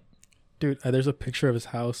too, right? Dude, there's a picture of his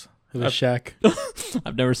house. Of his shack.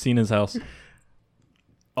 I've never seen his house.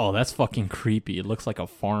 Oh, that's fucking creepy. It looks like a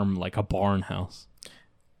farm, like a barn house.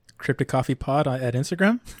 Cryptic Coffee Pod at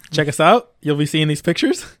Instagram. Check us out. You'll be seeing these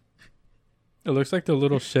pictures. It looks like the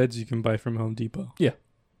little sheds you can buy from Home Depot. Yeah.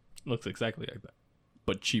 Looks exactly like that.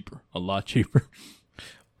 But cheaper. A lot cheaper.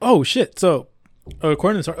 Oh, shit. So,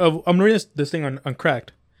 according to this, I'm reading this thing on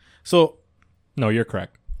Cracked. So... No, you're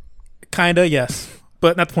correct. Kinda, yes.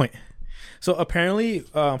 But not the point. So, apparently,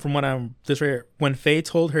 from what this right here, when Faye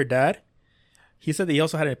told her dad, he said that he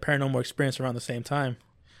also had a paranormal experience around the same time.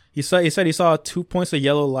 He said he saw 2 points of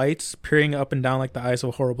yellow lights peering up and down like the eyes of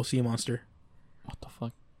a horrible sea monster. What the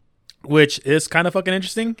fuck? Which is kind of fucking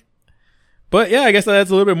interesting. But yeah, I guess that adds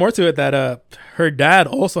a little bit more to it that her dad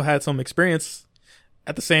also had some experience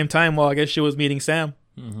at the same time while I guess she was meeting Sam.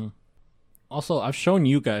 Mm-hmm. Also, I've shown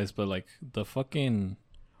you guys, but like the fucking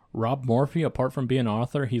Rob Morphy, apart from being an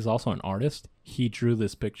author, he's also an artist. He drew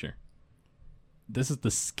this picture. This is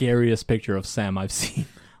the scariest picture of Sam I've seen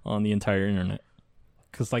on the entire internet.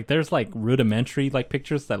 Because like there's like rudimentary like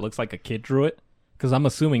pictures that looks like a kid drew it. Because I'm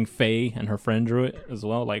assuming Faye and her friend drew it as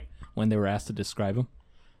well, like when they were asked to describe him.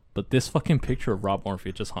 But this fucking picture of Rob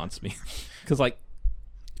Morphy just haunts me. Because like...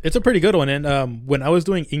 It's a pretty good one. And when I was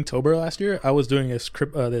doing Inktober last year, I was doing this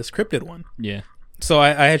cryptid one. Yeah. So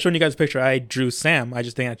I had shown you guys a picture. I drew Sam. I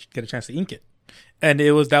just didn't get a chance to ink it. And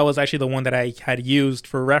that was actually the one that I had used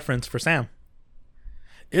for reference for Sam.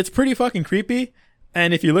 It's pretty fucking creepy.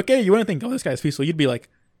 And if you look at it, you wouldn't think, oh, this guy's peaceful. You'd be like,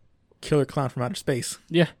 killer clown from outer space.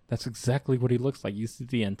 Yeah, that's exactly what he looks like. You see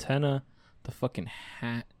the antenna, the fucking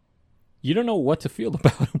hat. You don't know what to feel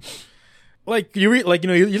about him. Like you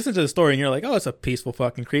listen to the story and you're like, oh, it's a peaceful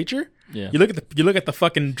fucking creature. Yeah. You look at the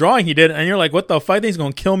fucking drawing he did and you're like, what the fuck? He's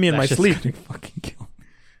gonna kill me in my sleep. Fucking kill me.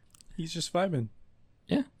 He's just vibing.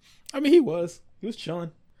 Yeah. I mean, he was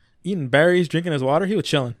chilling, eating berries, drinking his water. He was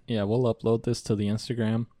chilling. Yeah, we'll upload this to the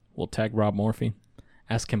Instagram. We'll tag Rob Morphy.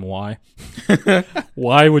 Ask him why.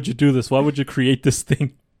 Why would you do this? Why would you create this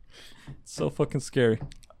thing? It's so fucking scary.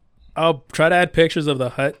 I'll try to add pictures of the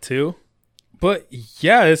hut too. But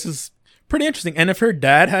yeah, this is pretty interesting. And if her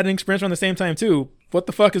dad had an experience around the same time too, what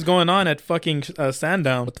the fuck is going on at fucking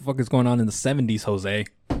Sandown? What the fuck is going on in the 70s, Jose?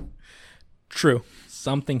 True.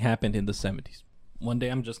 Something happened in the 70s. One day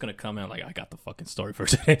I'm just going to come out like, I got the fucking story for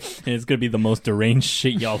today. And it's going to be the most deranged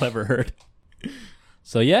shit y'all ever heard.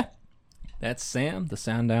 So yeah, that's Sam, the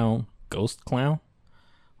Sandown ghost clown.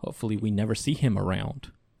 Hopefully we never see him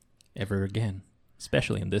around ever again,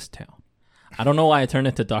 especially in this town. I don't know why I turned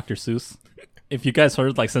into Dr. Seuss. If you guys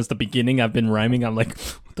heard, like, since the beginning, I've been rhyming. I'm like,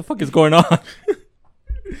 what the fuck is going on?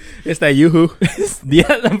 It's that Yoo-hoo.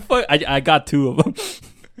 Yeah, I got two of them.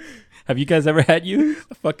 Have you guys ever had Yoo-hoo?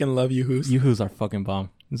 I fucking love Yoo-hoos. Yoo-hoos are fucking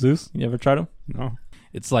bomb. Zeus, you ever tried them? No.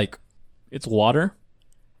 It's like, it's water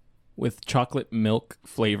with chocolate milk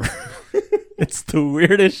flavor. It's the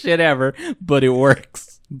weirdest shit ever, but it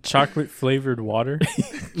works. Chocolate flavored water?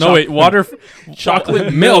 No, wait, water.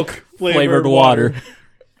 Chocolate milk flavored water.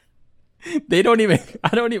 They don't even,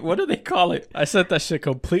 what do they call it? I said that shit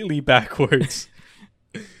completely backwards.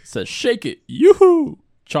 It says, shake it, yoo-hoo,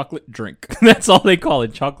 chocolate drink. That's all they call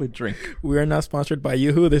it, chocolate drink. We are not sponsored by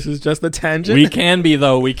Yoo-hoo. This is just a tangent. We can be,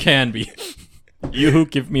 though. We can be. Yoo-hoo,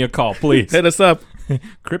 give me a call, please. Hit us up.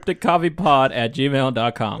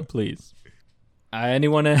 crypticcoffeepod@gmail.com, please.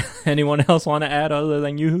 Anyone else want to add other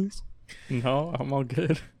than Yoo-hoos? No, I'm all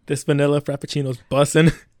good. This vanilla frappuccino's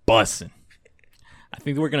bussin'. Bussin'. I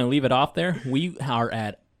think we're going to leave it off there. We are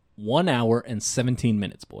at 1 hour and 17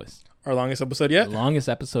 minutes, boys. Our longest episode yet? Longest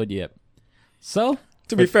episode yet. So,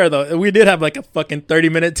 to be fair, though, we did have like a fucking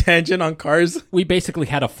 30-minute tangent on cars. we basically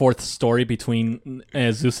had a fourth story between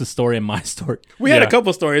Zeus's story and my story. We had a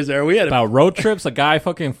couple stories there. We had About road trips, a guy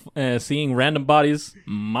fucking seeing random bodies,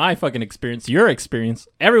 my fucking experience, your experience,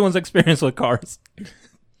 everyone's experience with cars.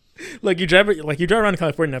 Like you drive around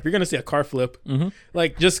California, if you're gonna see a car flip, Mm-hmm.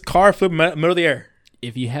 like just car flip middle of the air.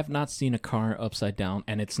 If you have not seen a car upside down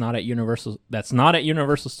and it's not at Universal, that's not at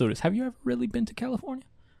Universal Studios, have you ever really been to California?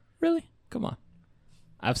 Really? Come on.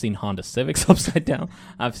 I've seen Honda Civics upside down.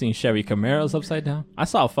 I've seen Chevy Camaros upside down. I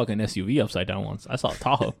saw a fucking SUV upside down once. I saw a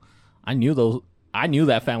Tahoe. I knew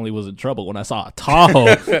that family was in trouble when I saw a Tahoe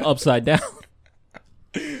upside down.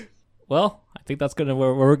 Well, I think that's where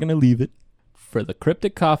we're gonna leave it for the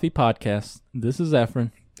Cryptic Coffee Podcast. This is Efren.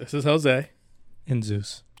 This is Jose. And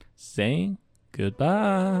Zeus. Saying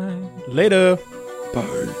goodbye. Later.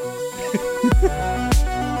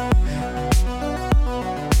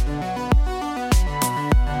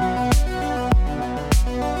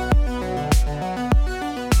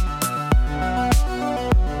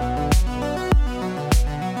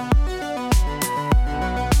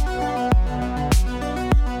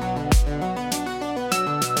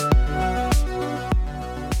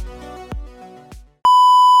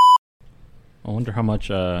 I wonder how much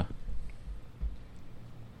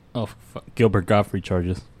Gilbert Gottfried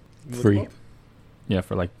charges. Free. Yeah,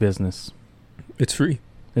 for like business. It's free.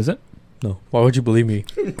 Is it? No. Why would you believe me?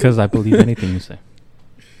 Because I believe anything you say.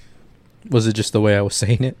 Was it just the way I was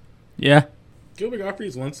saying it? Yeah. Gilbert Gottfried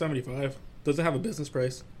is $175. Doesn't have a business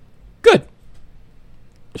price. Good.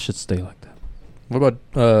 It should stay like that. What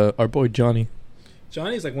about our boy Johnny?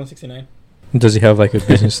 Johnny's like $169. Does he have like a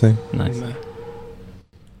business thing? Nice. Nah.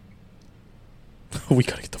 We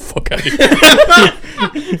gotta get the fuck out of here.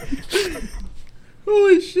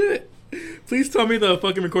 Holy shit. Please tell me the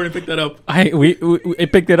fucking recording picked that up.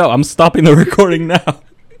 It picked it up. I'm stopping the recording now.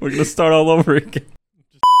 We're gonna start all over again.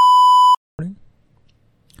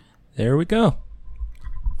 There we go.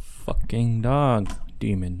 Fucking dog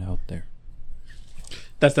demon out there.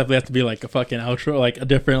 That's definitely have to be like a fucking outro, like a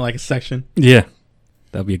different like section. Yeah,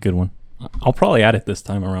 that'll be a good one. I'll probably add it this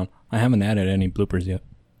time around. I haven't added any bloopers yet.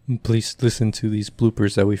 Please listen to these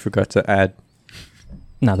bloopers that we forgot to add.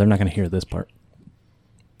 No, they're not gonna hear this part.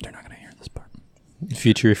 They're not gonna hear this part.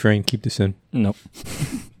 Future refrain, keep this in. Nope.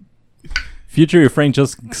 Future refrain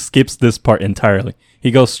just skips this part entirely.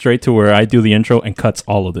 He goes straight to where I do the intro and cuts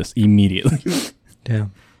all of this immediately.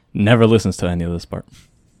 Damn. Never listens to any of this part.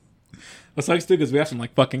 That sucks too because we have some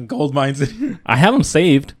like fucking gold mines in here. I have them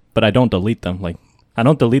saved, but I don't delete them. Like, I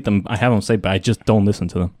don't delete them. I have them saved, but I just don't listen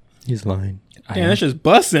to them. He's lying. Damn, that's just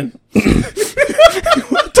busting.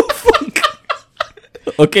 What the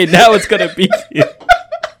fuck? Okay, now it's gonna be you.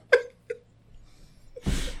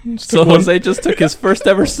 So Jose just took his first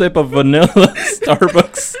ever sip of vanilla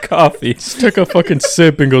Starbucks coffee. Just took a fucking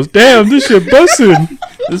sip and goes, damn, this shit bussin'.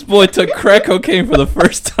 This boy took crack cocaine for the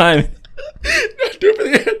first time. Dude,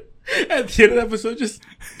 at the end of the episode, just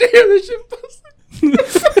damn, this shit busting.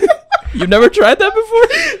 You've never tried that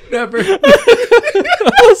before? Never.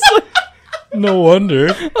 I was like, No wonder.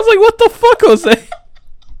 what the fuck, Jose?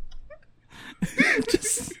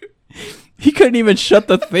 Just, he couldn't even shut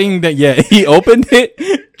the thing that, he opened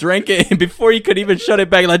it, drank it, and before he could even shut it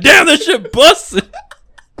back, like, damn, this shit busted.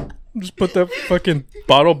 Just put that fucking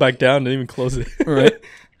bottle back down and even close it. Right?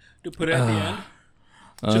 To put it at the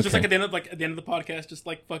end. Just like at the end of the podcast, just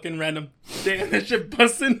like fucking random. Damn, that shit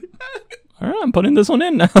busting. All right, I'm putting this one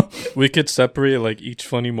in now. We could separate like each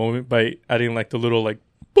funny moment by adding like the little like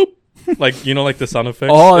boop, like you know, like the sound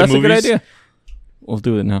effects. Oh, in that's a good movies. idea. We'll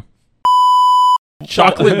do it now.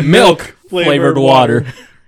 Chocolate milk flavored water.